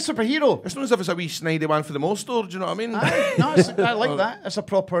 it's like a superhero. It's not as if it's a wee snidey one for the most store. Do you know what I mean? Aye, no, I like that. It's a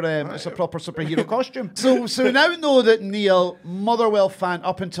proper superhero costume. So we now know that Neil, Motherwell fan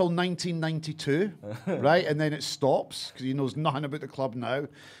up until 1992, right, and then it stops because he knows nothing about the club now.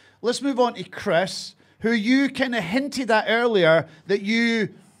 Let's move on to Chris, who you kind of hinted at earlier that you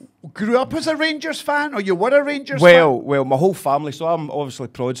grew up as a Rangers fan, or you were a Rangers fan. Well, my whole family. So I'm obviously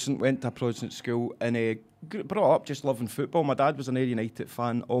Protestant. Went to a Protestant school and brought up just loving football. My dad was an Ayr United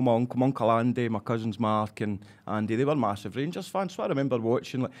fan. All my uncle Andy, my cousins Mark and Andy, they were massive Rangers fans. So I remember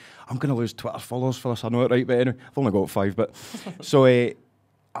watching. Like, I'm going to lose Twitter followers for this. I know it, right? But anyway, I've only got 5. But so I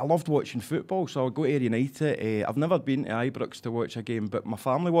loved watching football. So I'd go to Ayr United. I've never been to Ibrox to watch a game, but my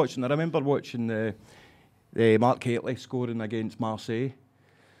family watching. I remember watching Mark Hateley scoring against Marseille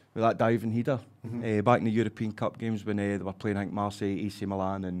with that diving header back in the European Cup games when they were playing, I think, Marseille, AC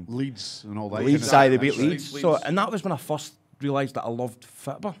Milan and Leeds and all that. Leeds. kind They of beat stuff. Leeds. So, and that was when I first realised that I loved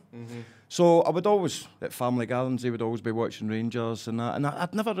football. So I would always, at family gatherings, they would always be watching Rangers and that. And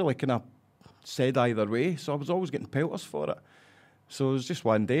I'd never really kind of said either way. So I was always getting pelters for it. So it was just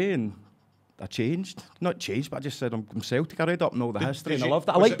one day and I changed. Not changed, but I just said I'm Celtic. I read up and all the history and I loved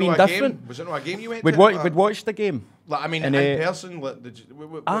it. I like being different. Was it not a game you went We'd to? watch the game. Like, I mean, And, in person. Like, did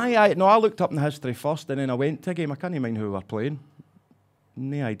you, Aye. No, I looked up in the history first and then I went to a game. I can't even mind who we were playing.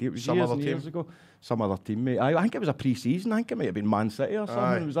 No idea. It was Some years other and years team? ago. Some other team, mate. I think it was a pre-season. I think it might have been Man City or something.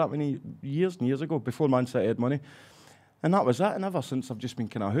 Aye. It was that many years and years ago, before Man City had money. And that was it. And ever since, I've just been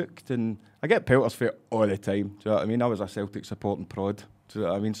kind of hooked. And I get pelters for it all the time. Do you know what I mean? I was a Celtic supporting prod. Do you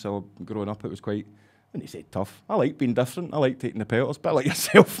know what I mean? So growing up, it was quite... When you say tough, I like being different. I like taking the pelters, but like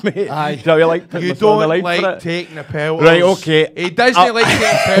yourself, mate. Aye. Do you know, you like putting You myself on the don't line for like it. taking the pelters. Right, okay. He doesn't like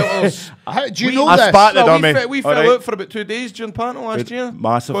taking pelters. How, do you We- know I this? spat the Well, dummy. we All fell right. out for about 2 days during Panto last year.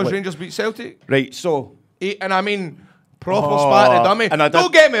 Massively. Because Rangers beat Celtic. Right, so... And I mean, proper spat the dummy. and I did-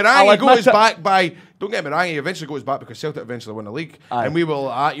 Don't get me wrong, I'll he admit goes it. back by... Don't get me wrong, he eventually goes back because Celtic eventually won the league. Aye. And we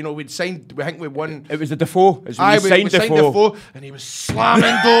will, we'd signed... We think we won... It was the Defoe. It was when Aye, we signed we signed Defoe. Defoe, and he was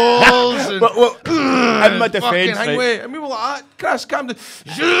slamming doors. And Well, in my fucking defence, hang right. with. And we were like, Chris, calm down.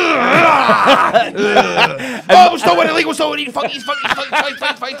 Oh, we'll still win the league, we'll still win the fucking fine. I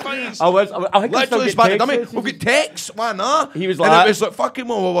think I still Literally get spat the texts dummy. messages. We've got texts, why not? He was and like- it was like, fucking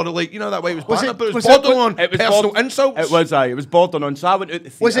well, we were like, you know that way it was banter, but it was was it- bordering on It was personal bord- insults. It was, it was bordering on. So I went out the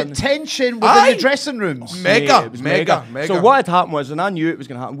theatre. Was it tension within Aye. the dressing rooms? Mega, It was mega. So what had happened was, and I knew it was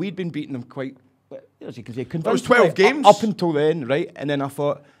going to happen, we'd been beating them quite, as you can say, convincingly. 12 games. Up until then, right? And then I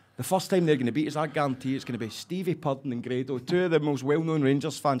thought, the first time they're going to beat us, I guarantee it's going to be Stevie Purden and Grado, 2 of the most well-known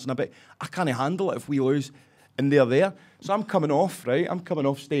Rangers fans, and I can't handle it if we lose. And they're there. So I'm coming off, right? I'm coming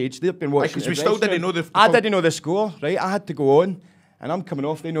off stage. They've been watching. Because the we still dressing didn't room. know the... I didn't know the score, right? I had to go on. And I'm coming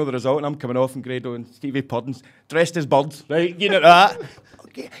off, they know the result, and I'm coming off, and Grado and Stevie Puddins, dressed as birds, right? You know that.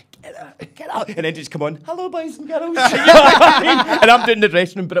 Okay, get out. And then just come on, hello, boys and girls. You know what I mean? And I'm doing the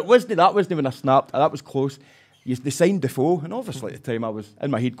dressing room, but that wasn't when I snapped. That was close. They signed Defoe, and obviously at the time I was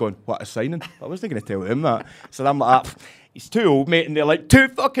in my head going, what a signing. I wasn't going to tell him that. So I'm like, he's too old, mate, and they're like, too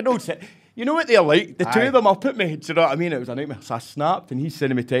fucking old. You know what they're like? The two of them, I'll put me, do you know what I mean? It was a nightmare. So I snapped, and he's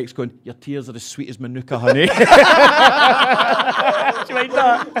sending me text going, your tears are as sweet as Manuka honey. Do you like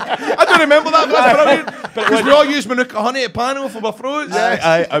that? I don't remember that, but that's brilliant. Because we all use Manuka honey at panel for my throats.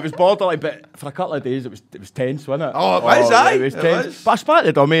 I was borderline, but for a couple of days it was tense, wasn't it? Oh, it was, aye. It was tense. But I spat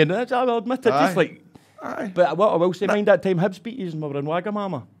the dummy, and I'll admit it, just like... Aye. But what I will say, mind that time Hibs beat us and we were in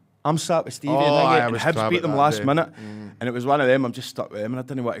Wagamama. I'm sat with Stevie and Hibs beat them last minute. And it was one of them, I'm just stuck with them and I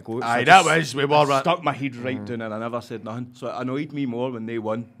didn't want to go. So we were stuck my head right down and I never said nothing. So it annoyed me more when they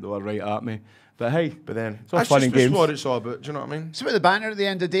won. They were right at me. But hey, then it's all fun and games. That's what it's all about, do you know what I mean? It's about the banter at the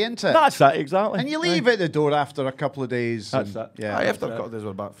end of the day, isn't it? That's it, exactly. And you leave it at the door after a couple of days. That's it. Yeah. After a couple of days,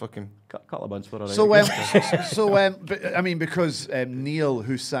 we're back fucking... Couple of months for but, I mean, because Neil,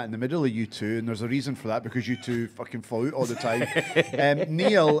 who's sat in the middle of you two, and there's a reason for that, because you two fucking fall out all the time.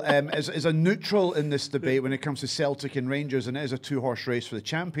 Neil is a neutral in this debate when it comes to Celtic and Rangers, and it is a two-horse race for the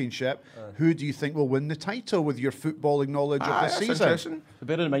championship. Who do you think will win the title with your footballing knowledge of the season?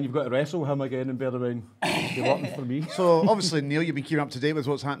 Bear in mind, you've got to wrestle him again, and bear in mind, you're working for me. So, obviously, Neil, you've been keeping up to date with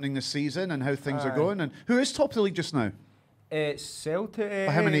what's happening this season and how things are going. And who is top of the league just now? It's Celtic.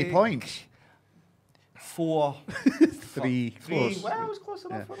 By how many points? 4. 3. Close. Well, it was close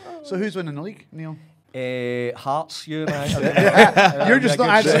enough. Yeah. So who's winning the league, Neil? Hearts, you and I. You're just not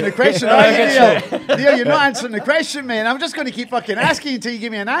answering the question, are you, Neil? Neil, you're not answering the question, man. I'm just going to keep fucking asking until you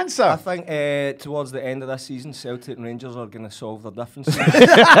give me an answer. I think towards the end of this season, Celtic and Rangers are going to solve their differences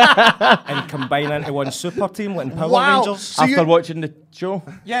and combine into one super team, like in Power Rangers. So after watching the show?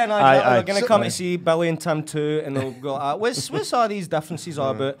 Yeah, no, exactly. They're going to come to see Billy and Tim too, and they'll go, what's all these differences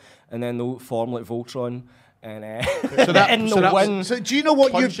all about? And then they'll form like Voltron. And win. So do you know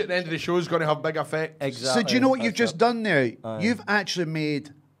what punch at the end of the show is going to have big effect? Exactly. So do you know what you've just done there? You've actually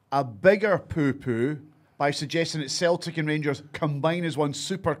made a bigger poo-poo by suggesting that Celtic and Rangers combine as one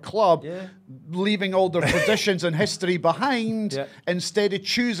super club, leaving all their traditions and history behind, instead of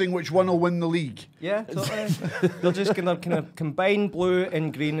choosing which one will win the league. Yeah, totally. They're just going to kind of combine blue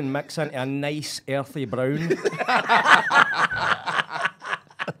and green and mix into a nice earthy brown.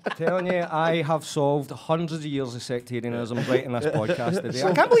 Telling you, I have solved hundreds of years of sectarianism right in this podcast today.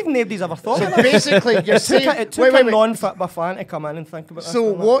 I can't believe nobody's ever thought of that. Basically, you're saying... It took a non-football fan to come in and think about this. So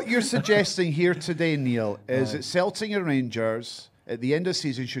what you're suggesting here today, Neil, is that Celtic and Rangers, at the end of the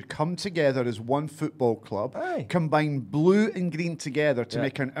season, should come together as one football club, combine blue and green together to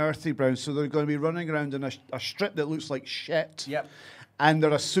make an earthy brown, so they're going to be running around in a strip that looks like shit, and they're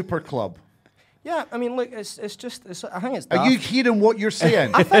a super club. Yeah, I mean, look, it's just, I think it's daft. Are you hearing what you're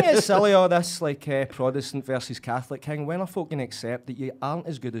saying? I think it's silly, all this, like, Protestant versus Catholic thing. When are folk going to accept that you aren't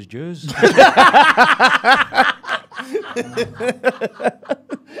as good as Jews?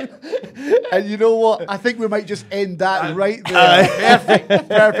 And you know what? I think we might just end that right there.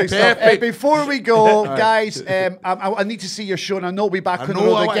 Perfect stuff. Before we go, guys, I need to see your show, and I know we'll be back on the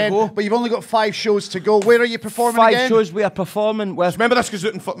road again, but you've only got 5 shows to go. Where are you performing again? 5 shows we are performing with... Remember this goes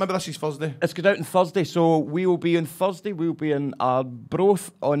out remember this is Thursday. It's goes out on Thursday, so we will be on Thursday, we'll be in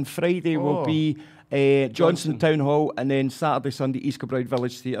Arbroath. On Friday we'll be Johnson Town Hall, and then Saturday, Sunday, East Kilbride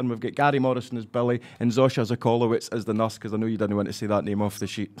Village Theatre, and we've got Gary Morrison as Billy and Zosha Zakolowicz as the nurse, because I know you didn't want to say that name off the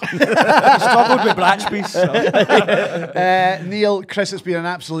sheet. Struggled with Bratchpiece. So. Neil, Chris, it's been an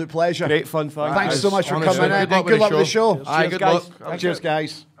absolute pleasure. Great fun. Thanks so much for coming in, and good luck with the show. Cheers, guys. Cheers,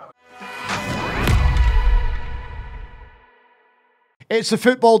 guys. It's the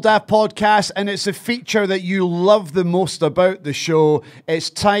Football Daft podcast, and it's a feature that you love the most about the show. It's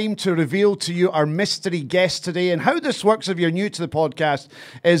time to reveal to you our mystery guest today. And how this works, if you're new to the podcast,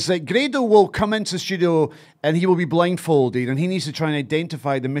 is that Grado will come into the studio and he will be blindfolded, and he needs to try and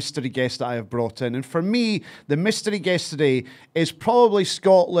identify the mystery guest that I have brought in. And for me, the mystery guest today is probably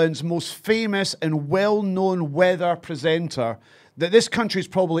Scotland's most famous and well-known weather presenter that this country's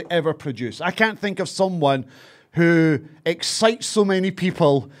probably ever produced. I can't think of someone who excites so many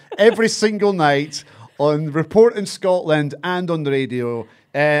people every single night on Reporting Scotland and on the radio.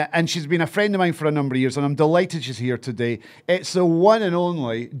 And she's been a friend of mine for a number of years, and I'm delighted she's here today. It's the one and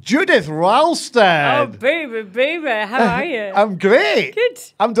only Judith Ralston. Oh, baby, how are you? I'm great. Good.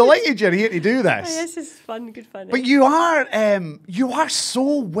 I'm delighted you're here to do this. Oh, this is fun, good fun. But you are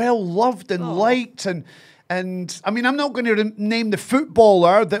so well loved and liked, and I mean, I'm not going to name the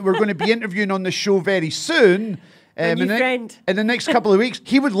footballer that we're going to be interviewing on the show very soon. A new friend. In the next couple of weeks.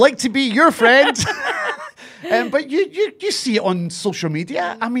 He would like to be your friend. But you see it on social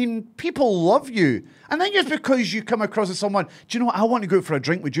media. I mean, people love you. And then just because you come across as someone, do you know what? I want to go out for a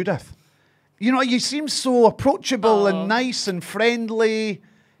drink with Judith. You know, you seem so approachable and nice and friendly.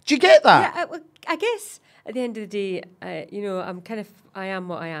 Do you get that? Yeah, I guess at the end of the day, you know, I am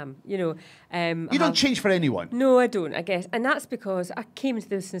what I am, you know. You don't change for anyone. No, I don't, I guess. And that's because I came into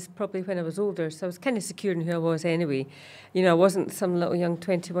this business probably when I was older, so I was kind of secure in who I was anyway. You know, I wasn't some little young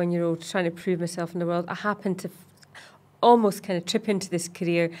 21-year-old trying to prove myself in the world. I happened to almost kind of trip into this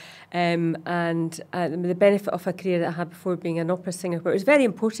career and the benefit of a career that I had before being an opera singer, but it was very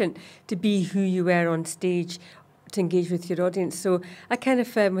important to be who you were on stage to engage with your audience. So I kind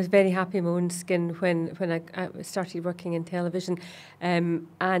of was very happy in my own skin when I started working in television. And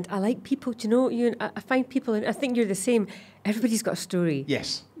I like people, do you know, I find people, and I think you're the same, everybody's got a story.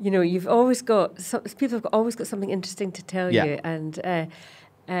 Yes. You know, you've always got, people have always got something interesting to tell you. And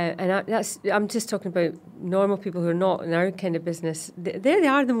I'm just talking about normal people who are not in our kind of business. They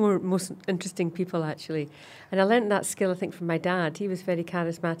are the most interesting people, actually. And I learned that skill, I think, from my dad. He was very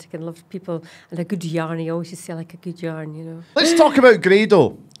charismatic and loved people and a good yarn. He always used to say, like a good yarn, you know. Let's talk about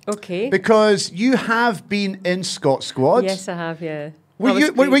Grado. Okay. Because you have been in Scott Squad. Yes, I have, yeah.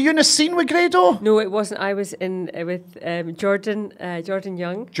 Were you in a scene with Grado? No, it wasn't. I was in with Jordan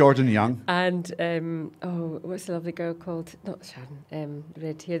Young. Jordan Young. And what's the lovely girl called? Not Sharon.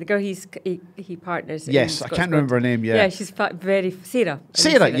 Red hair. The girl he partners. Yes, I can't remember her name. Yeah. Yeah, she's very Sarah.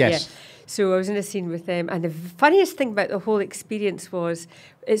 Sarah, yes. Yeah. So I was in a scene with them, and the funniest thing about the whole experience was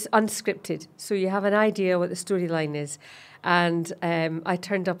it's unscripted. So you have an idea what the storyline is. And I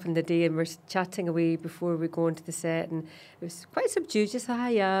turned up in the day and we're chatting away before we go into the set, and it was quite subdued, just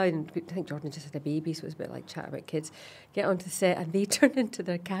hiya. And I think Jordan just had a baby, so it was a bit like chat about kids. Get onto the set and they turn into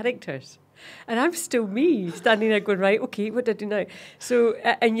their characters. And I'm still me, standing there going, right, okay, what do I do now? So,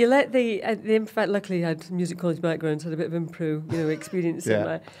 and you let in fact, luckily I had music college background, so I had a bit of improv, experience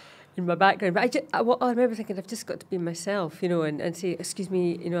in my background. But I remember thinking, I've just got to be myself, and say, excuse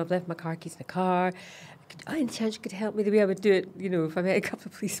me, I've left my car keys in the car. Any chance you could help me the way I would do it, if I met a couple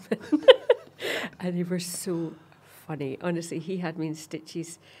of policemen. And they were so funny. Honestly, he had me in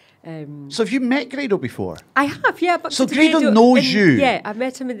stitches. So have you met Grado before? I have, yeah. But so Grado knows you? Yeah, I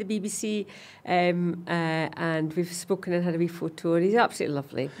met him at the BBC and we've spoken and had a wee photo. And he's absolutely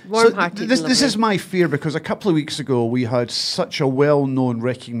lovely. Warm-hearted. This is my fear, because a couple of weeks ago we had such a well-known,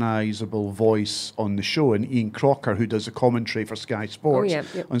 recognisable voice on the show, and Ian Crocker, who does the commentary for Sky Sports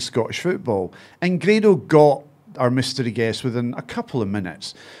on Scottish football. And Grado got our mystery guest within a couple of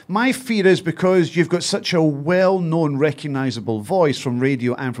minutes. My fear is because you've got such a well-known, recognisable voice from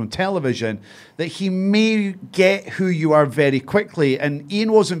radio and from television that he may get who you are very quickly. And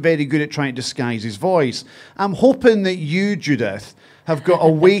Ian wasn't very good at trying to disguise his voice. I'm hoping that you, Judith, have got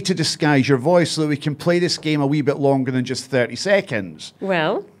a way to disguise your voice so that we can play this game a wee bit longer than just 30 seconds.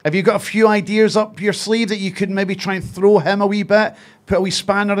 Well, have you got a few ideas up your sleeve that you could maybe try and throw him a wee bit? Put a wee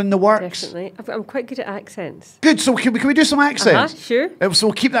spanner in the works? Definitely. I'm quite good at accents. Good. So can we do some accents? Sure. So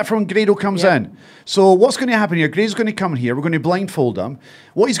we'll keep that for when Grado comes in. So what's going to happen here? Grado's going to come here. We're going to blindfold him.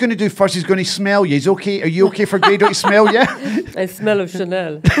 What he's going to do first, he's going to smell you. He's okay. Are you okay for Grado to smell you? I smell of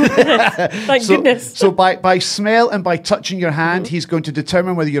Chanel. Thank goodness. So by smell and by touching your hand, he's going to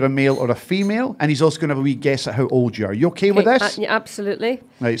determine whether you're a male or a female, and he's also going to have a wee guess at how old you are. You okay with this? Yeah, absolutely.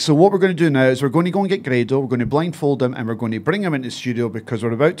 Right, so what we're going to do now is we're going to go and get Grado, we're going to blindfold him, and we're going to bring him into the studio because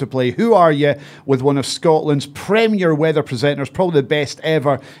we're about to play Who Are You with one of Scotland's premier weather presenters, probably the best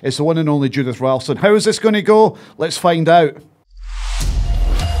ever. It's the one and only Judith Ralston. How is this going to go? Let's find out.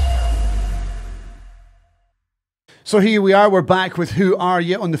 So here we are, we're back with Who Are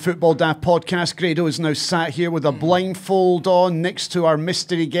You on the Football Daft podcast. Grado is now sat here with a blindfold on next to our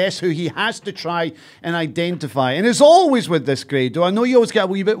mystery guest, who he has to try and identify. And as always with this, Grado, I know you always get a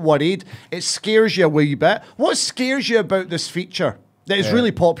wee bit worried. It scares you a wee bit. What scares you about this feature that is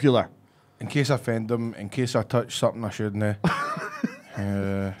really popular? In case I offend them, in case I touch something I shouldn't.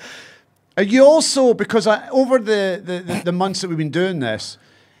 Are you also, because over the months that we've been doing this,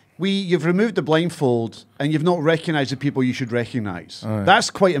 you've removed the blindfold and you've not recognised the people you should recognise. That's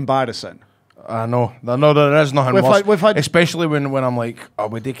quite embarrassing. I know. There is nothing worse. Especially when I'm like, oh,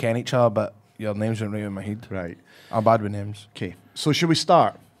 we do ken each other, but your names went right in my head. Right. I'm bad with names. Okay. So should we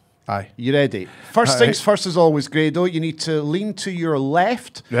start? Aye. You ready? First things first, as always, Grado, you need to lean to your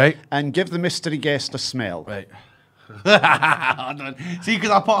left and give the mystery guest a smell. Right. See, because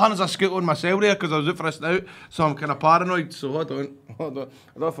I put hands a scoot on myself there because I was out for a snout, so I'm kind of paranoid. So hold on. I don't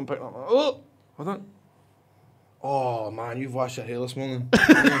know if I'm picking up. Oh, hold on. Oh man, you've washed your hair this morning.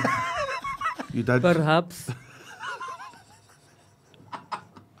 You did. Perhaps.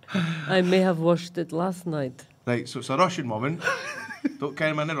 I may have watched it last night. Right, so it's a Russian woman. Don't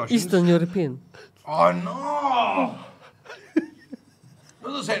carry me any Russians. Eastern European. Oh no!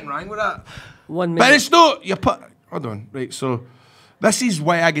 There's anything wrong with that. 1 minute. But it's not. You put. Hold on. Right. So, this is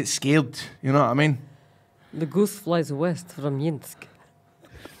why I get scared. You know what I mean? The goose flies west from Minsk.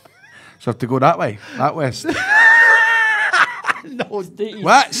 So I have to go that way. That west. No,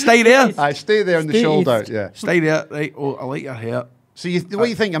 What? Stay there. I stay there on the Stay shoulder. east. Yeah. Stay there. Right. Oh, I like your hair. So what do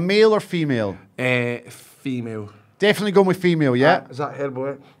you think? A male or female? Female. Definitely going with female. Yeah. Is that hair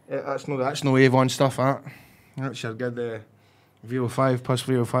boy? That's no Avon stuff. That's your good VO5 plus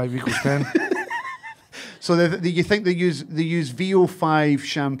VO5 equals 10. So you think they use VO5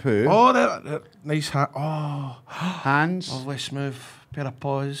 shampoo? Oh, they're nice hat. Oh, hands. Lovely smooth pair of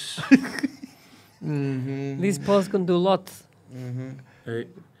paws. These paws can do lots. Right.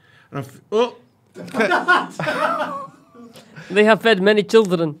 They have fed many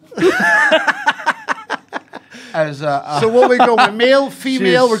children. So what we going with? Male,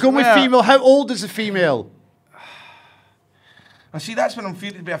 female? We're going with female. How old is the female? I see, that's when I'm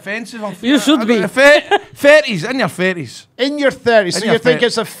feeling to be offensive. You should be. 30s, in your 30s. In your 30s. So your you think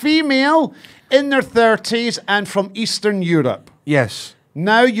it's a female in their 30s and from Eastern Europe? Yes.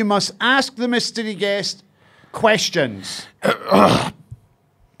 Now you must ask the mystery guest questions. What'd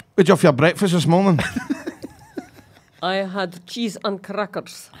you have for your breakfast this morning? I had cheese and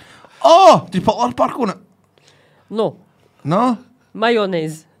crackers. Oh, did you put Lurpark on it? No. No?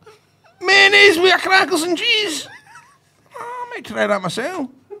 Mayonnaise. Mayonnaise with your crackers and cheese? Oh, I might try that myself.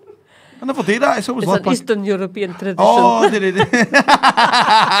 I never do that. It's always It's an Lurpark. Eastern European tradition. Oh, did it?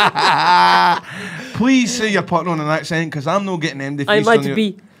 Please say you're putting on an accent, because I'm not getting MD. I might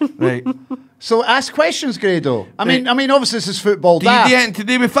be. Right. So ask questions, Grado. I mean, obviously this is football. Do you do anything to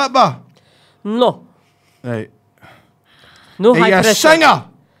do with football? No. Right. No Are high you a pressure. singer?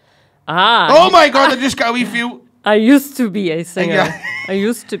 Ah. Oh my God, I just got a wee feel. I used to be a singer. Yeah. I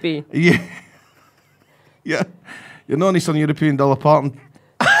used to be. Yeah. Yeah. You're not an Eastern European Dollar Parton.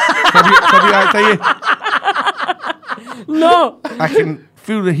 Tribute act, are you? No. I can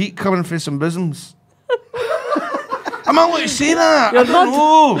feel the heat coming through some bosoms. I'm not allowed to say that. You're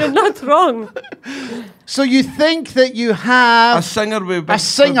not wrong. So you think that you have A singer with big a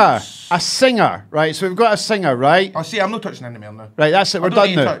singer, boobs. right? So we've got a singer, right? Oh, see, I'm not touching any more now. Right, that's it. We're don't done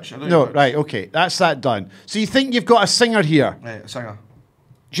need now. touch, I don't No, need touch. right, okay, that's that done. So you think you've got a singer here? Right, a singer.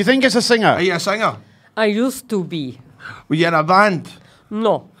 Do you think it's a singer? Are you a singer? I used to be. Were you in a band?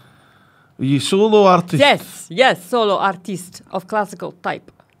 No. Were you solo artist? Yes, solo artist of classical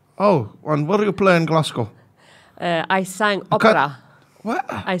type. Oh, and where are you playing in Glasgow? I sang opera. What?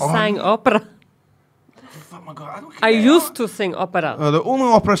 I sang opera. Oh my God, I used to sing opera. The only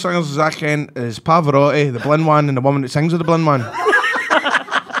opera singers I ken is Pavarotti, the blind one, and the woman that sings with the blind man.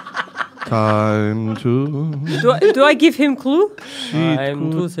 Time to... Do I give him clue? Time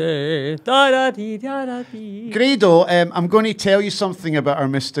Time to say da-da-dee-da-da-dee. Grado, I'm going to tell you something about our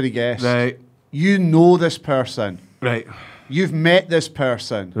mystery guest. Right. You know this person. Right. You've met this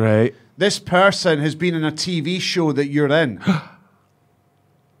person. Right. This person has been in a TV show that you're in.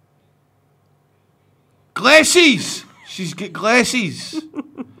 Glasses! She's got glasses.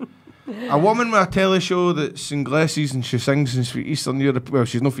 A woman with a telly show that's in glasses and she sings in Eastern Europe. Well,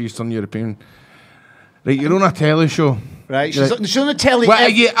 she's not for Eastern European. Right, you're on a telly show. Right, she's on the telly. What, are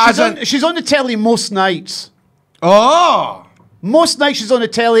you, She's on the telly most nights. Oh! Most nights she's on the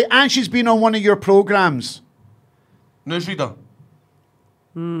telly, and she's been on one of your programs. Newsreader.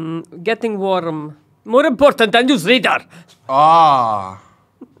 Getting warm. More important than newsreader. Ah.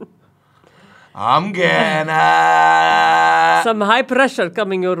 I'm getting Some high pressure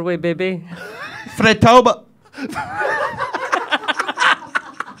coming your way, baby. Fred Talbot.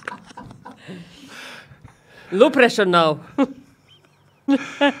 Low pressure now.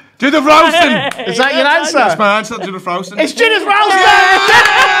 Judith Ralston. Is that your answer? That's my answer, Judith Ralston. It's Judith Ralston!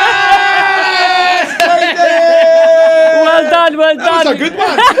 Well done, well That was done. a good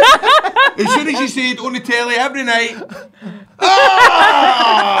one. As soon as you said on the telly every night. Oh!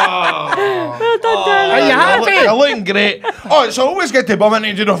 Are you happy? You're looking great. Oh, it's always good to bum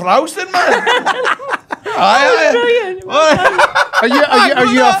into Judith Ralston, man. Aye. Are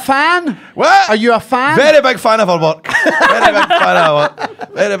you a fan? What? Are you a fan? Very big fan of her work. Very big fan of her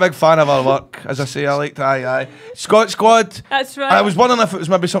work. Very big fan of her work. As I say, I like to aye. Squad. That's right. I was wondering if it was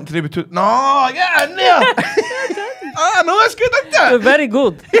maybe something to do with... No, get in there. Ah, no, that's good, isn't You're it? very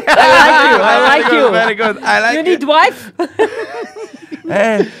good. I like you. Very good. I like You it. need wife?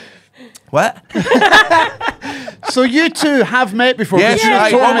 What? So you two have met before. Yes, You I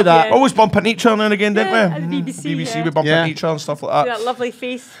told me that. always bump into each other now and again, didn't we? at the BBC, BBC, we bump Yeah. into each other and stuff like that. That lovely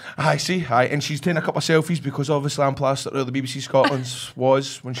face. I see, aye, and she's taking a couple of selfies because obviously I'm plastered out the BBC Scotland's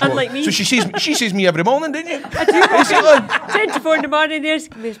was when she Unlike walked. me. So she sees me every morning, didn't you? I do. Basically. 10 to 4 in the morning, there's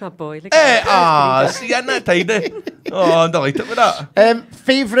my boy. Look at that. See, isn't that tidy? Oh, I'm delighted with that.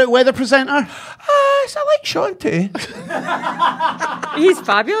 Favourite weather presenter? So I like Sean too. He's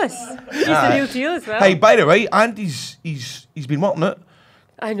fabulous. He's the real deal as well. Hey, by the way, Andy's he's been working it.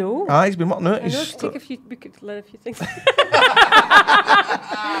 I know. He's been working it. I know. We could learn a few things. He's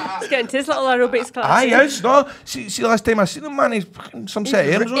getting to his little aerobics class. Yes, no. See, last time I seen him, man, he's fucking some set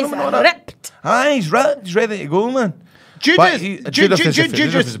of aims on him and all that. Ripped. He's ripped. He's ready to go, man. Judith, Judith is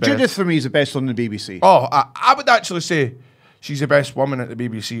the best. Judith for me is the best on the BBC. Oh, I would actually say she's the best woman at the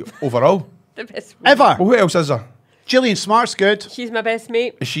BBC overall. The best. Ever. Well, who else is there? Gillian Smart's good. She's my best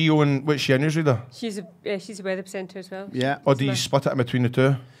mate. Is she on, what's she a newsreader? She's a weather presenter as well. Yeah. Or do you split it in between the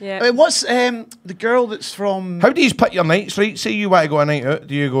two? Yeah. What's the girl that's from... How do you put your nights, right? Say you want to go a night out,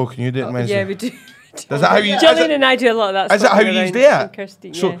 do you go, can you do it on Wednesday? Yeah, we do. Is that how you... Gillian and I do a lot of that. Is that how you around do it? and Kirsty,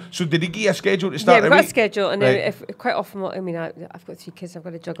 yeah. So did he give you a schedule to Yeah, start we've the got a week? schedule, and Right. if quite often, I've got 3 kids, I've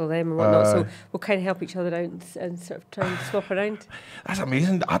got to juggle them and whatnot, so we'll kind of help each other out and sort of try and swap around. That's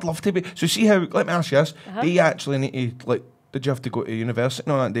amazing. I'd love to be... So see how... Let me ask you this. Do you actually need to, like... Did you have to go to university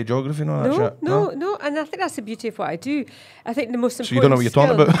and all that, do geography and all that shit? No, and I think that's the beauty of what I do. I think the most important So you don't know what you're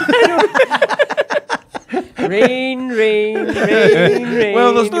talking about? Rain.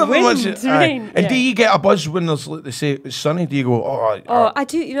 Well, there's not wind, much. rain. And do you get a buzz when there's, like they say, it's sunny? Do you go, Oh, I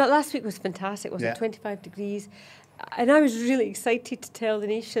do. You know, last week was fantastic. Was Yeah. it 25 degrees? And I was really excited to tell the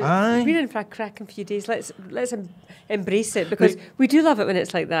nation. Aye. We're in for a cracking few days. Let's embrace it, because we do love it when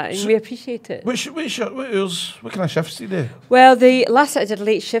it's like that, and we appreciate it. What kind of shifts do you do? Well, the last night I did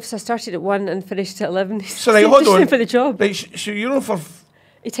late shifts. I started at 1 and finished at 11. So right, hold on. For the job. Right, so you're on for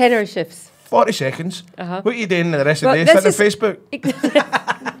 10-hour shifts. 40 seconds. Uh-huh. What are you doing the rest of Well, the day? this Sitting on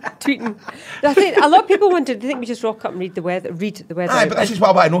Facebook? Tweeting. I think a lot of people wonder, they think we just rock up and read the weather. Aye, but this is what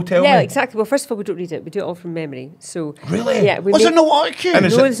I want to know. Tell Yeah, me. exactly. Well, first of all, we don't read it. We do it all from memory. So Really? Yeah. Was there no autocue? And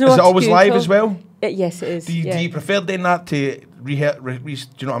is No, it, there's no is it always autocue live at as all. well? Yes, it is. Do you, yeah. do you prefer doing that to do you know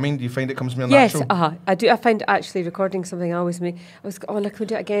what I mean? Do you find it comes more Yes, natural? I do. I find actually recording something, I always make. I was, can we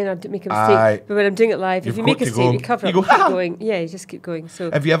do it again? Or make a mistake. Aye. But when I'm doing it live, You've if you got make a to mistake, go. you cover You it, go, keep going. Yeah, you just keep going. So.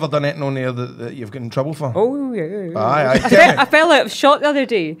 Have you ever done anything on there that you've got in trouble for? Oh yeah. Aye, tell me. I fell out of shot the other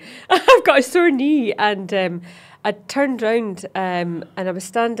day. I've got a sore knee, and I turned round and I was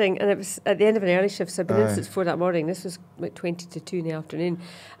standing, and it was at the end of an early shift, so I'd been in since 4 that morning. This was like 20 to 2 in the afternoon,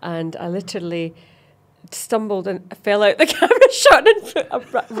 and I literally stumbled and I fell out the camera shot and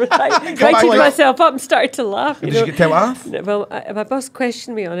righted myself up and started to laugh. Did you get tell off? Well, my boss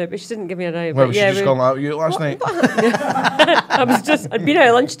questioned me on it, but she didn't give me a round. Well, but she yeah, just gone out with you last night. I'd been out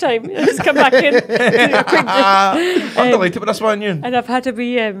at lunchtime. I just come back in. I'm delighted with this one, you. And I've had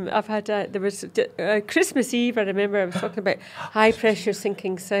there was Christmas Eve, I remember I was talking about high pressure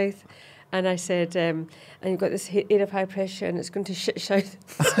sinking south, and I said, and you've got this air of high pressure and it's going to shit south.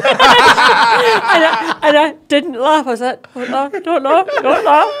 and I didn't laugh. I was like, don't laugh.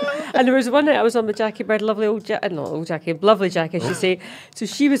 And there was one night I was on with Jackie Bird, lovely Jackie, I should say. So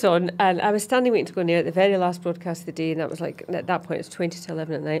she was on, and I was standing waiting to go near at the very last broadcast of the day, and that was like, at that point it was 20 to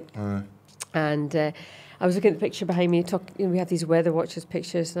 11 at night. And I was looking at the picture behind me. We have these weather watchers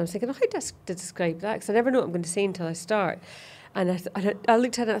pictures, and I was thinking, how to describe that? Because I never know what I'm going to say until I start. And I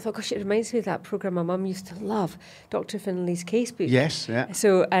looked at it and I thought, gosh, it reminds me of that programme my mum used to love, Dr. Finley's Casebook. Yes, yeah.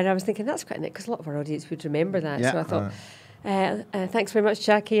 So, and I was thinking, that's quite neat, because a lot of our audience would remember that. Yeah. So I thought, thanks very much,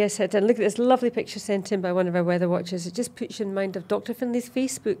 Jackie. I said, and look at this lovely picture sent in by one of our weather watchers. It just puts you in mind of Dr. Finley's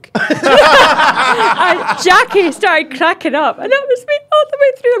Facebook. And Jackie started cracking up, and that was me all the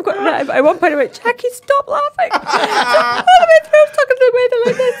way through. At one point I went, Jackie, stop laughing. So all the way through, I was talking to the weather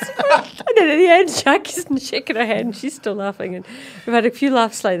like this. And then at the end, Jackie's shaking her head, and she's still laughing. And we've had a few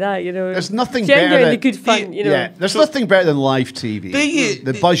laughs like that, you know. There's nothing better genuinely than good fun, you know. Yeah, there's nothing better than live TV.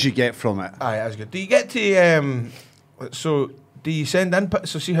 The buzz you get from it. Aye, that's good. Do you get to so? Do you send in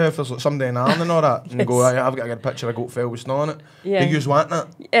so see how if there's like somebody in Ireland and all that, and you go, I've got to get a picture of a goat fell with snow on it. Yeah. Do you want that?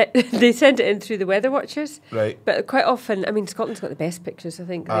 They send it in through the weather watchers. Right. But quite often, I mean, Scotland's got the best pictures, I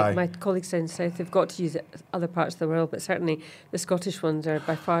think. Aye. Like my colleagues down south have got to use it other parts of the world, but certainly the Scottish ones are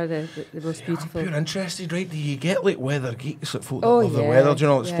by far the most beautiful. I'm pure interested, right? Do you get like weather geeks, like folk that Oh, love the yeah, weather? Do you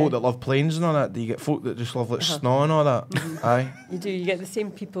know, it's yeah. folk that love planes and all that? Do you get folk that just love like snow and all that? Aye. You do, you get the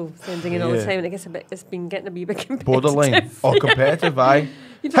same people sending in all the Yeah. time, and I guess it's been getting a wee bit competitive. Borderline. Or competitive, aye.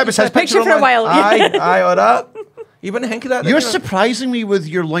 You've How had was a his picture for a on while. Aye, all that. You wouldn't think of that. You're did you? surprising me with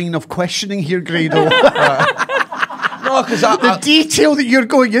your line of questioning here, Grado. No, because the detail that you're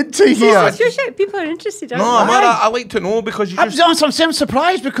going into here. It's your shit. People are interested, aren't No, they? man, I like to know because you I'm just. I'm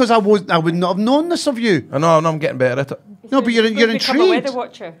surprised because I would not have known this of you. I know, I'm getting better at it. No, but you're Become a intrigued. weather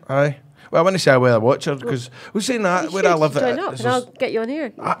watcher. Aye. Well, I wouldn't say I wear a watcher because we're saying that You where should. I live. Join up and I'll get you on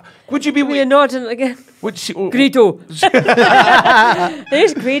here. Would you be? You're nodding again. Would you, Grado.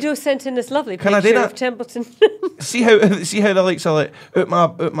 There's Grado sent in this lovely Can I do picture that? of Templeton. see how the likes are like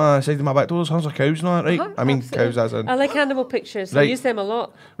out my side of my back doors. How's the cows and all that, right? I mean Absolutely. cows as in. I like animal pictures. I Right. use them a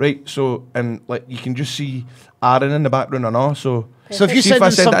lot. Right. So and like you can just see Aaron in the background and all. So if you see send if I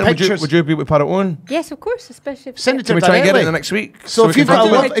in send some that in, pictures, would you be able to put it on? Yes, of course, especially if send it to Can we her try and get it directly. in the next week? So if we you've can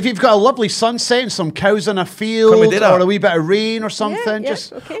got do it? if you've got a lovely sunset and some cows in a field, Can we do that? or a wee bit of rain or something, yeah,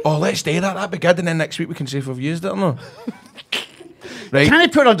 just okay. Oh, let's do that. That'd be good. And then next week we can see if we've used it or not. Right. can I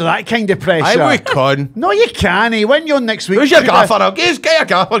put under that kind of pressure? I would can. No, you can't. When you're on next week, Who's your Judith? gaffer? I'll get your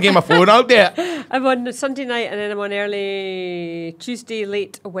gaffer. Give my phone. I'll do it. I'm on Sunday night and then I'm on early Tuesday,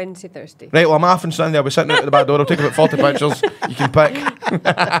 late Wednesday, Thursday. Right, well, I'm off on Sunday. I'll be sitting out at the back door. I'll take about 40 pictures. You can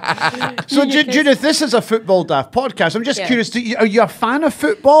pick. So, You can- Judith, this is a Football Daft podcast. I'm just Yeah. curious, are you a fan of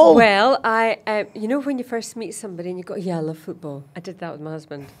football? Well, you know when you first meet somebody and you go, yeah, I love football. I did that with my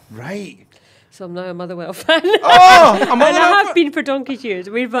husband. Right. So I'm now a Motherwell fan. Oh, a And I Motherwell have fan? been for donkey's years.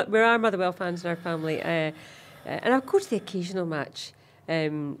 We are Motherwell fans in our family. And I'll go to the occasional match.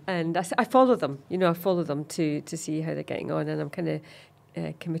 And I follow them. You know, I follow them to see how they're getting on. And I'm kind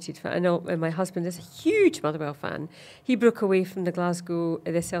of committed fan. I know my husband is a huge Motherwell fan. He broke away from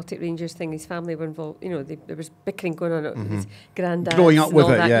the Celtic Rangers thing. His family were involved. You know, there was bickering going on with his granddad. Growing up with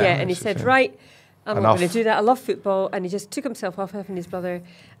it, yeah. And he said, right, I'm not Enough. going to do that. I love football. And he just took himself off having his brother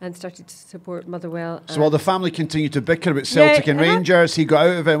and started to support Motherwell. So while the family continued to bicker about Celtic and uh-huh. Rangers, he got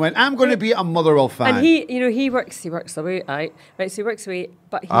out of it and went, I'm going to be a Motherwell fan. And he works away, right? So he works away,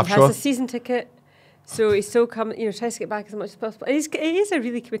 but he Offshore. has a season ticket. So he's still tries to get back as much as possible. He is a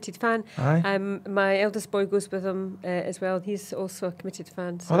really committed fan. Aye. My eldest boy goes with him as well. He's also a committed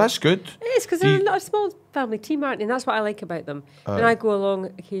fan. So Oh, that's good. it is because they're a small family team, aren't they? And that's what I like about them. When I go along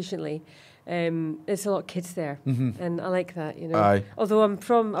occasionally, there's a lot of kids there, and I like that. You know. Aye. Although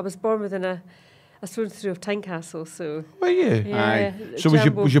I was born within a stone's throw of Tynecastle, so Were you? yeah. So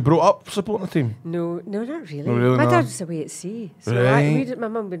was you brought up supporting the team? No, not really. No, really, My no. dad was away at sea, so Right. my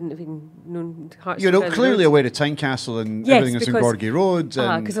mum wouldn't have even known Hearts You're and Hibs. clearly aware of Tynecastle and Yes, everything that's in because- Gorgie Road.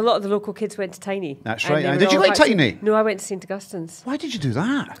 And Because a lot of the local kids went to Tiny. That's and right, they aye. were Did you all like Hearts and- Tiny? No, I went to St Augustine's. Why did you do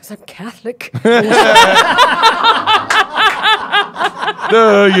that? Because I'm Catholic.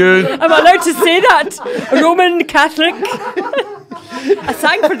 No, you. I'm allowed to say that. Roman Catholic. I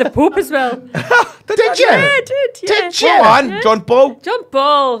sang for the Pope as well. Did you? Yeah, I did. Yeah. Did you? Go on, Yeah. John Paul. John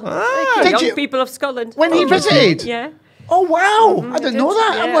Paul. Thank you, Did young you? people of Scotland. When he visited? Yeah. Oh, wow. I didn't know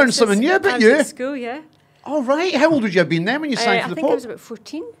that. I learned was something at- new I about was you. at school, yeah. All right. How old would you have been then when you sang I for the think I Pope? was about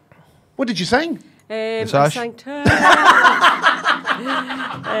 14. What did you sing? I Sash? sang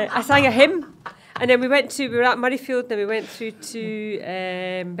I sang a hymn, and then we were at Murrayfield, then we went through to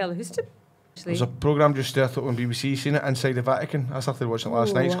Bellahouston. There's a programme just there on BBC, seen it, Inside the Vatican. I started watching it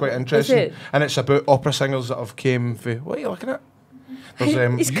last night. It's quite Is interesting. it? And it's about opera singers that have came for... What are you looking at?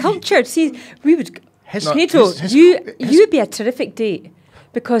 There's, He's cultured. See, we would. His- Grado, his- you'd be a terrific date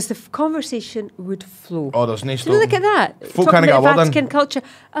because the conversation would flow. Oh, there's nice So look at that. Folk Talking can't get a about word in. Vatican culture.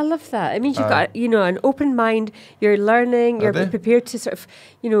 I love that. It means you've got, an open mind. You're learning. You're do. prepared to sort of,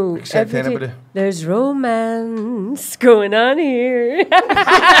 Accept every day, anybody. there's romance going on here.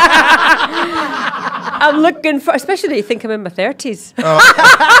 I'm looking for, especially that you think I'm in my 30s.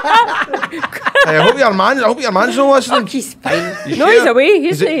 Hey, I hope your man's not listening. Oh, he's fine. You No, sure? he's away.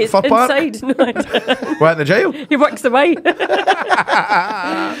 Is He's it he's for park? inside. No, I don't. We're at the jail. He works away.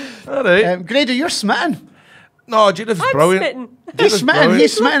 All right. Grado, you're smitten. No, Judith's I'm brilliant. smitten. He's Judith's smitten. brilliant.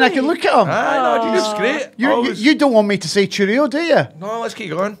 He's smitten. I can look at him. Aye, no, Judith's great. You Always. don't want me to say cheerio, do you? No, let's keep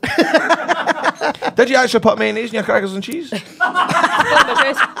going. Did you actually put mayonnaise in your crackers and cheese? Do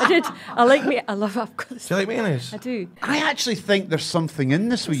I did. I like me. I love it. I've got this. you like mayonnaise? I do. I actually think there's something in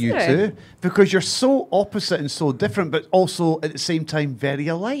this with you Is two there? because you're so opposite and so different, but also at the same time very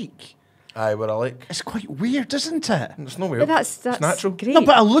alike. Aye, what I like. It's quite weird, isn't it? It's no weird. But that's it's natural. great. No,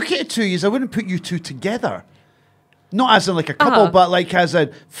 but I look at it two years. I wouldn't put you two together. Not as in like a couple, but like as in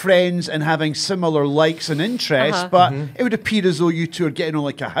friends and having similar likes and interests. But it would appear as though you two are getting on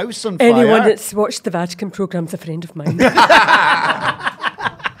like a house on fire. Anyone that's watched the Vatican programme's a friend of mine.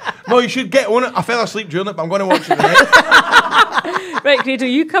 No, you should get on it. I fell asleep during it, but I'm going to watch it tonight. Right, Grado,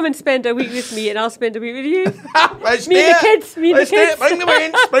 you come and spend a week with me, and I'll spend a week with you. Let's Me do and the it. kids. Me and the Let's do it. kids. Bring the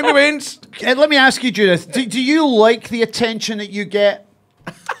wins. Bring the wins. Let me ask you, Judith, do you like the attention that you get?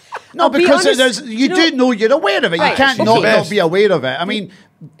 No, I'll be because honest, you do know you're aware of it. Right. You can't She's not the best. be aware of it. I mean,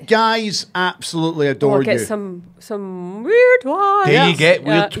 guys absolutely adore I'll get you. some weird ones. Do you get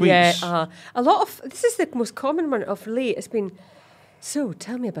weird tweets? Yeah, a lot of. This is the most common one of late. It's been. So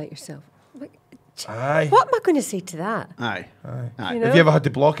tell me about yourself. Like, Aye. what am I going to say to that? Aye. You know? Have you ever had to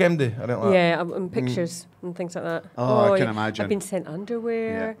block MD? I don't like. Yeah, and pictures and things like that. Oh, I can yeah. imagine. I've been sent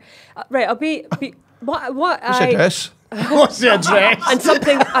underwear. Right, I'll be what What's I. address? What's the address? And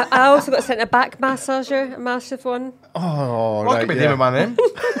something. I also got sent a back massager, a massive one. Oh, What right. could be the Yeah. name of my name?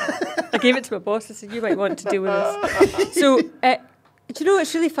 I gave it to my boss. I said, "You might want to deal with this." So, do you know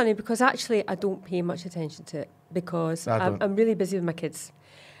it's really funny because actually I don't pay much attention to it because I don't. I'm really busy with my kids.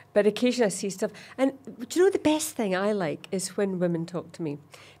 But occasionally I see stuff, and do you know the best thing I like is when women talk to me,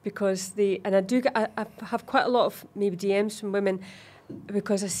 because I have quite a lot of maybe DMs from women.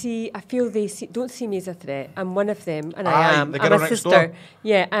 Because I feel they don't see me as a threat. I'm one of them, and I am. the I'm girl a next sister. door.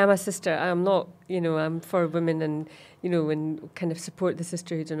 Yeah, I'm a sister. I'm not, I'm for women and, and kind of support the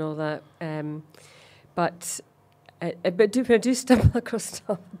sisterhood and all that. But when I do stumble across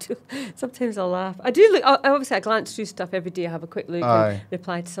stuff, sometimes I'll laugh. I do look. Obviously, I glance through stuff every day. I have a quick look and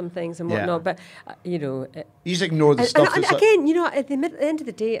reply to some things and whatnot. But you just ignore the and, stuff. and that's again, at the end of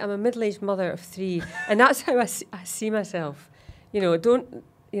the day, I'm a middle-aged mother of 3, and that's how I see myself.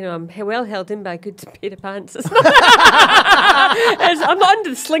 I'm well held in by a good pair of pants. I'm not under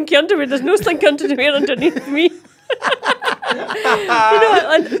the slinky underwear. There's no slinky underwear underneath me.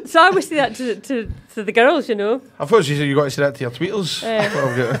 And so I always say that to the girls, I thought you got to say that to your tweeters.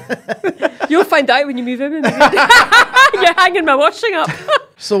 You'll find out when you move in. You're hanging my washing up.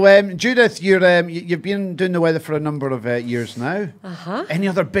 So, Judith, you've been doing the weather for a number of years now. Uh-huh. Any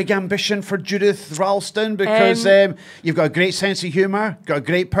other big ambition for Judith Ralston? Because you've got a great sense of humour, got a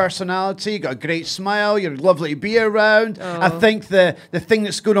great personality, got a great smile, you're lovely to be around. I think the thing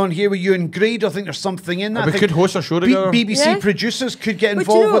that's going on here with you and Grado, I think there's something in that. We could host a show together. BBC producers could get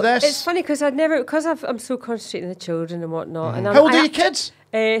involved with this. It's funny because I'm so concentrating on the children and whatnot. And How old are your kids?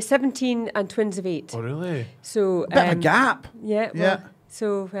 17 and twins of 8. Oh, really? So Bit of a gap. Yeah. Yeah. Well,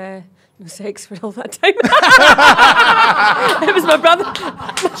 so no sex for all that time. It was my brother.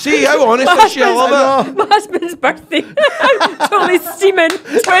 See how honest is she? I love it. My husband's birthday. Totally steaming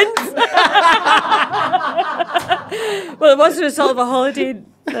twins. Well, it was a result of a holiday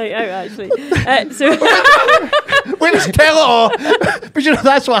night out, actually. Wait, just tell it all. But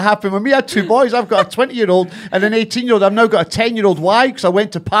that's what happened when we had 2 boys. I've got a 20-year-old and an 18-year-old. I've now got a 10-year-old. Why? Because I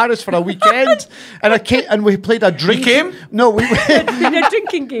went to Paris for a weekend and we played a drink. You came? No, we had a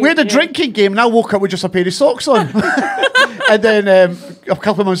drinking game. We had a drinking game, and I woke up with just a pair of socks on. And then a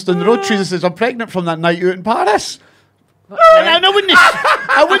couple of months down the road, Teresa says, "I'm pregnant from that night out in Paris." And I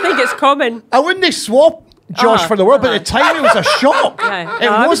wouldn't think it's common. I wouldn't swap Josh for the world, but at the time it was a shock.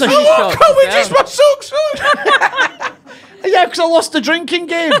 Yeah. It was a really shock. shocked We as just well. were socks. Yeah, because I lost the drinking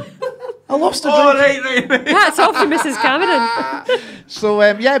game. I lost the drinking. Right. Hats off to Mrs. Cameron. So,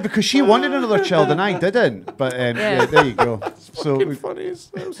 because she wanted another child and I didn't. But, yeah, there you go. So, Funny.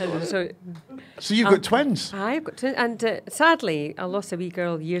 so you've got twins. I've got twins. And sadly, I lost a wee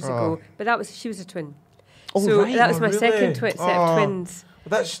girl years ago, but she was a twin. Oh, so right. that was my really? second set of twins.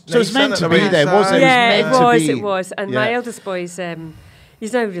 That's So it's nice, meant isn't to it? be then, It's, wasn't it? Yeah, It was meant to be. it was. And my eldest boy's,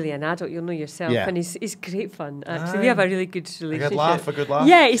 he's now really an adult, you'll know yourself, Yeah. and he's great fun, actually. We have a really good relationship. A good laugh.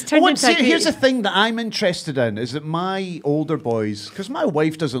 Yeah, he's turned into a great... Here's the thing that I'm interested in, is that my older boys, because my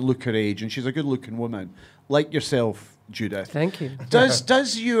wife doesn't look her age, and she's a good-looking woman, like yourself, Judith. Thank you.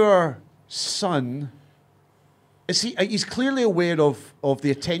 Does your son... He's clearly aware of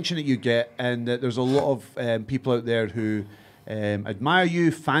the attention that you get, and that there's a lot of people out there who admire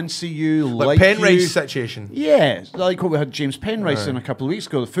you, fancy you, like you. Penrice situation. Yeah, like what we had James Penrice in a couple of weeks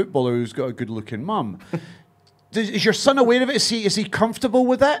ago, the footballer who's got a good-looking mum. Is your son aware of it? Is he comfortable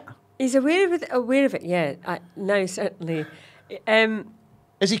with it? He's aware of it, yeah. Now, certainly.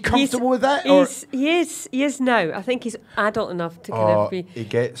 Is he comfortable with that? Or? He is now. I think he's adult enough to kind of be... He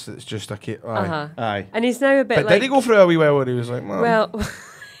gets it's just a kid. Aye. And he's now a bit But like... did he go through a wee while where he was like, Mum? Well...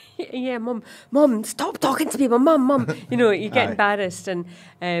 Yeah, mum, stop talking to people, mum. You get embarrassed, and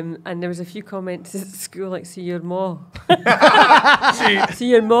there was a few comments at school like, "See your ma, see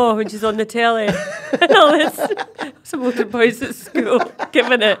your ma" when she's on the telly, and all this. Some older boys at school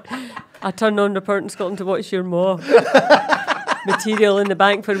giving it. I turned on Report in Scotland to watch your ma. Material in the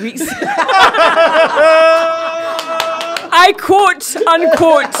bank for weeks. I quote,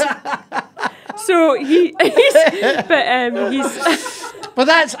 unquote. So he's But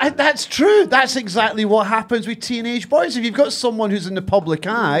that's true. That's exactly what happens with teenage boys. If you've got someone who's in the public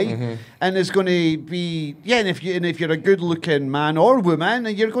eye and is going to be, and if you're a good-looking man or woman,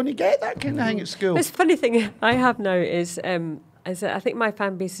 you're going to get that kind of thing at school. This funny thing I have now is that I think my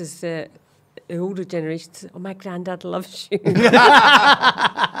fan base is the older generation. Oh, my granddad loves you. You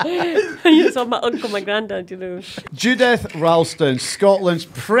saw my uncle, my granddad, you know. Judith Ralston, Scotland's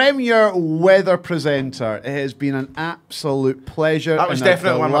premier weather presenter. It has been an absolute pleasure. That was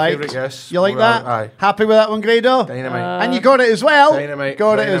definitely one of my favourite guests. You like that? Aye. Happy with that one, Grado? Dynamite. And you got it as well. Dynamite.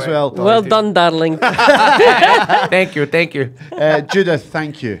 Got it as well. Well done, darling. Thank you. Judith,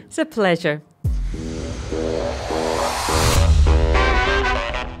 thank you. It's a pleasure.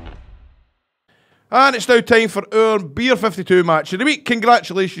 And it's now time for our Beer 52 match of the week.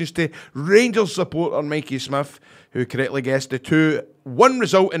 Congratulations to Rangers supporter Mikey Smith, who correctly guessed the 2-1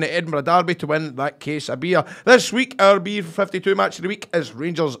 result in the Edinburgh Derby to win that case of beer. This week, our Beer 52 match of the week is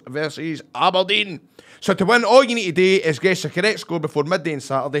Rangers versus Aberdeen. So to win, all you need to do is guess the correct score before midday on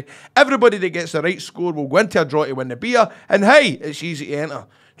Saturday. Everybody that gets the right score will go into a draw to win the beer. And hey, it's easy to enter.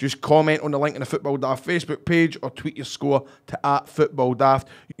 Just comment on the link in the Football Daft Facebook page or tweet your score to @FootballDaft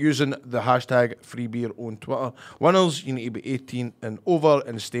using the hashtag FreeBeer on Twitter. Winners, you need to be 18 and over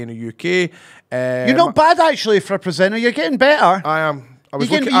and stay in the UK. You're not bad, actually, for a presenter. You're getting better. I am. I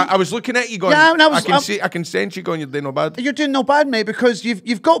was looking at you going, Yeah, and I can sense you going, you're doing no bad. You're doing no bad, mate, because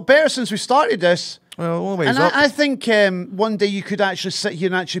you've got better since we started this. Well, always and up. I think one day you could actually sit here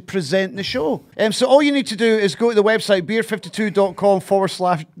and actually present the show. So all you need to do is go to the website,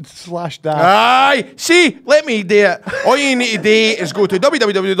 beer52.com/daft. Aye, see, let me do it. All you need to do is go to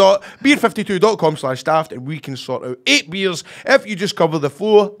www.beer52.com/daft and we can sort out 8 beers if you just cover the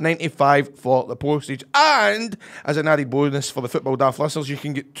 $4.95 for the postage. And as an added bonus for the Football Daft listeners, you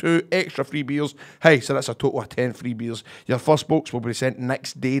can get 2 extra free beers. Hey, so that's a total of 10 free beers. Your first box will be sent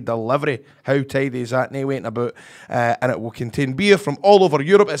next day delivery. How tidy is that? No waiting about. And it will contain beer from all over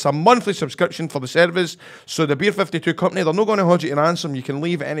Europe. It's a monthly subscription for the service. So the Beer 52 company, they're not going to hold you to ransom. You can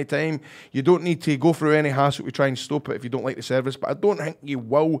leave at any time. You don't need to go through any hassle to try and stop it if you don't like the service. But I don't think you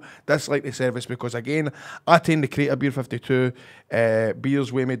will dislike the service because, again, I tend to create a Beer 52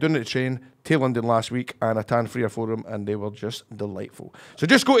 beers with me down at the train to London last week, and I tan 3 or 4 of them, and they were just delightful. So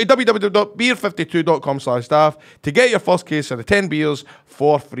just go to www.beer52.com/daft to get your first case of the 10 beers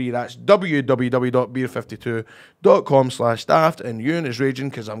for free. That's www.beer52.com/daft, and Ewan is raging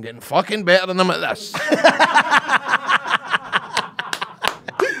because I'm getting fucking better than him at this.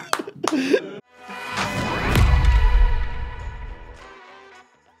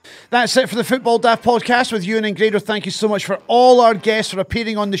 That's it for the Football Daft podcast with Ewan and Grado. Thank you so much for all our guests for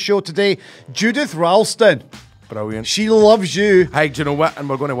appearing on the show today. Judith Ralston. Brilliant. She loves you. Hey, do you know what? And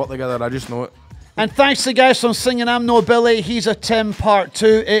we're going to work together. I just know it. And thanks to the guys from Singin I'm No, Billy. He's a Tim Part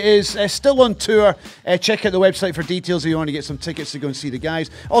 2. It is still on tour. Check out the website for details if you want to get some tickets to go and see the guys.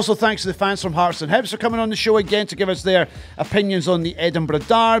 Also, thanks to the fans from Hearts and Hibs for coming on the show again to give us their opinions on the Edinburgh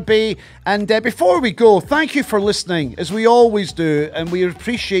Derby. And before we go, thank you for listening, as we always do, and we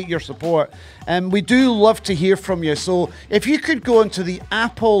appreciate your support. And we do love to hear from you. So if you could go into the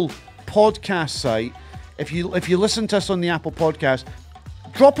Apple podcast site, if you listen to us on the Apple podcast,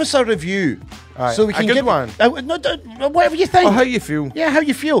 drop us a review. Aye. So we can give one. Whatever you think. Or how you feel. Yeah, how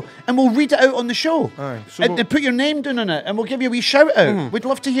you feel. And we'll read it out on the show. Aye. So And put your name down on it, and we'll give you a wee shout out. We'd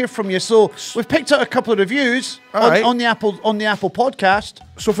love to hear from you. So we've picked out a couple of reviews on the Apple podcast.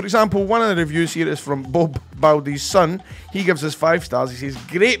 So, for example, one of the reviews here is from Bob Baldy's son. He gives us 5 stars. He says,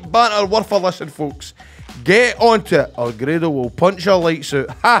 "Great banter, worth a listen, folks. Get onto it, or Grado will punch your lights out.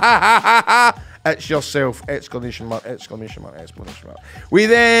 Ha ha ha ha ha. It's yourself! ! Exclamation mark! Exclamation mark! Exclamation mark! We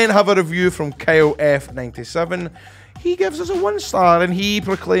then have a review from Kyle F97. He gives us a 1 star and he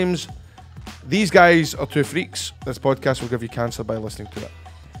proclaims, "These guys are 2 freaks. This podcast will give you cancer by listening to it."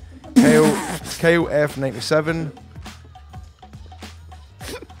 Kyle F97.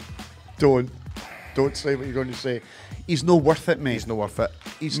 Don't say what you're going to say. He's no worth it, mate. He's no worth it.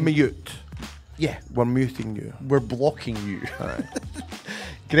 He's mute. Yeah, we're muting you. We're blocking you. All right.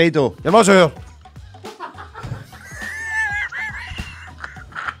 Grado. You're not here.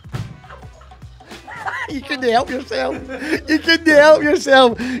 You couldn't help yourself. You couldn't help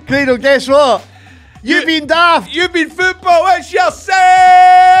yourself. Grado, guess what? You've been daft. You've been football. It's yourself.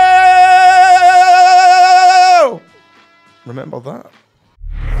 Remember that.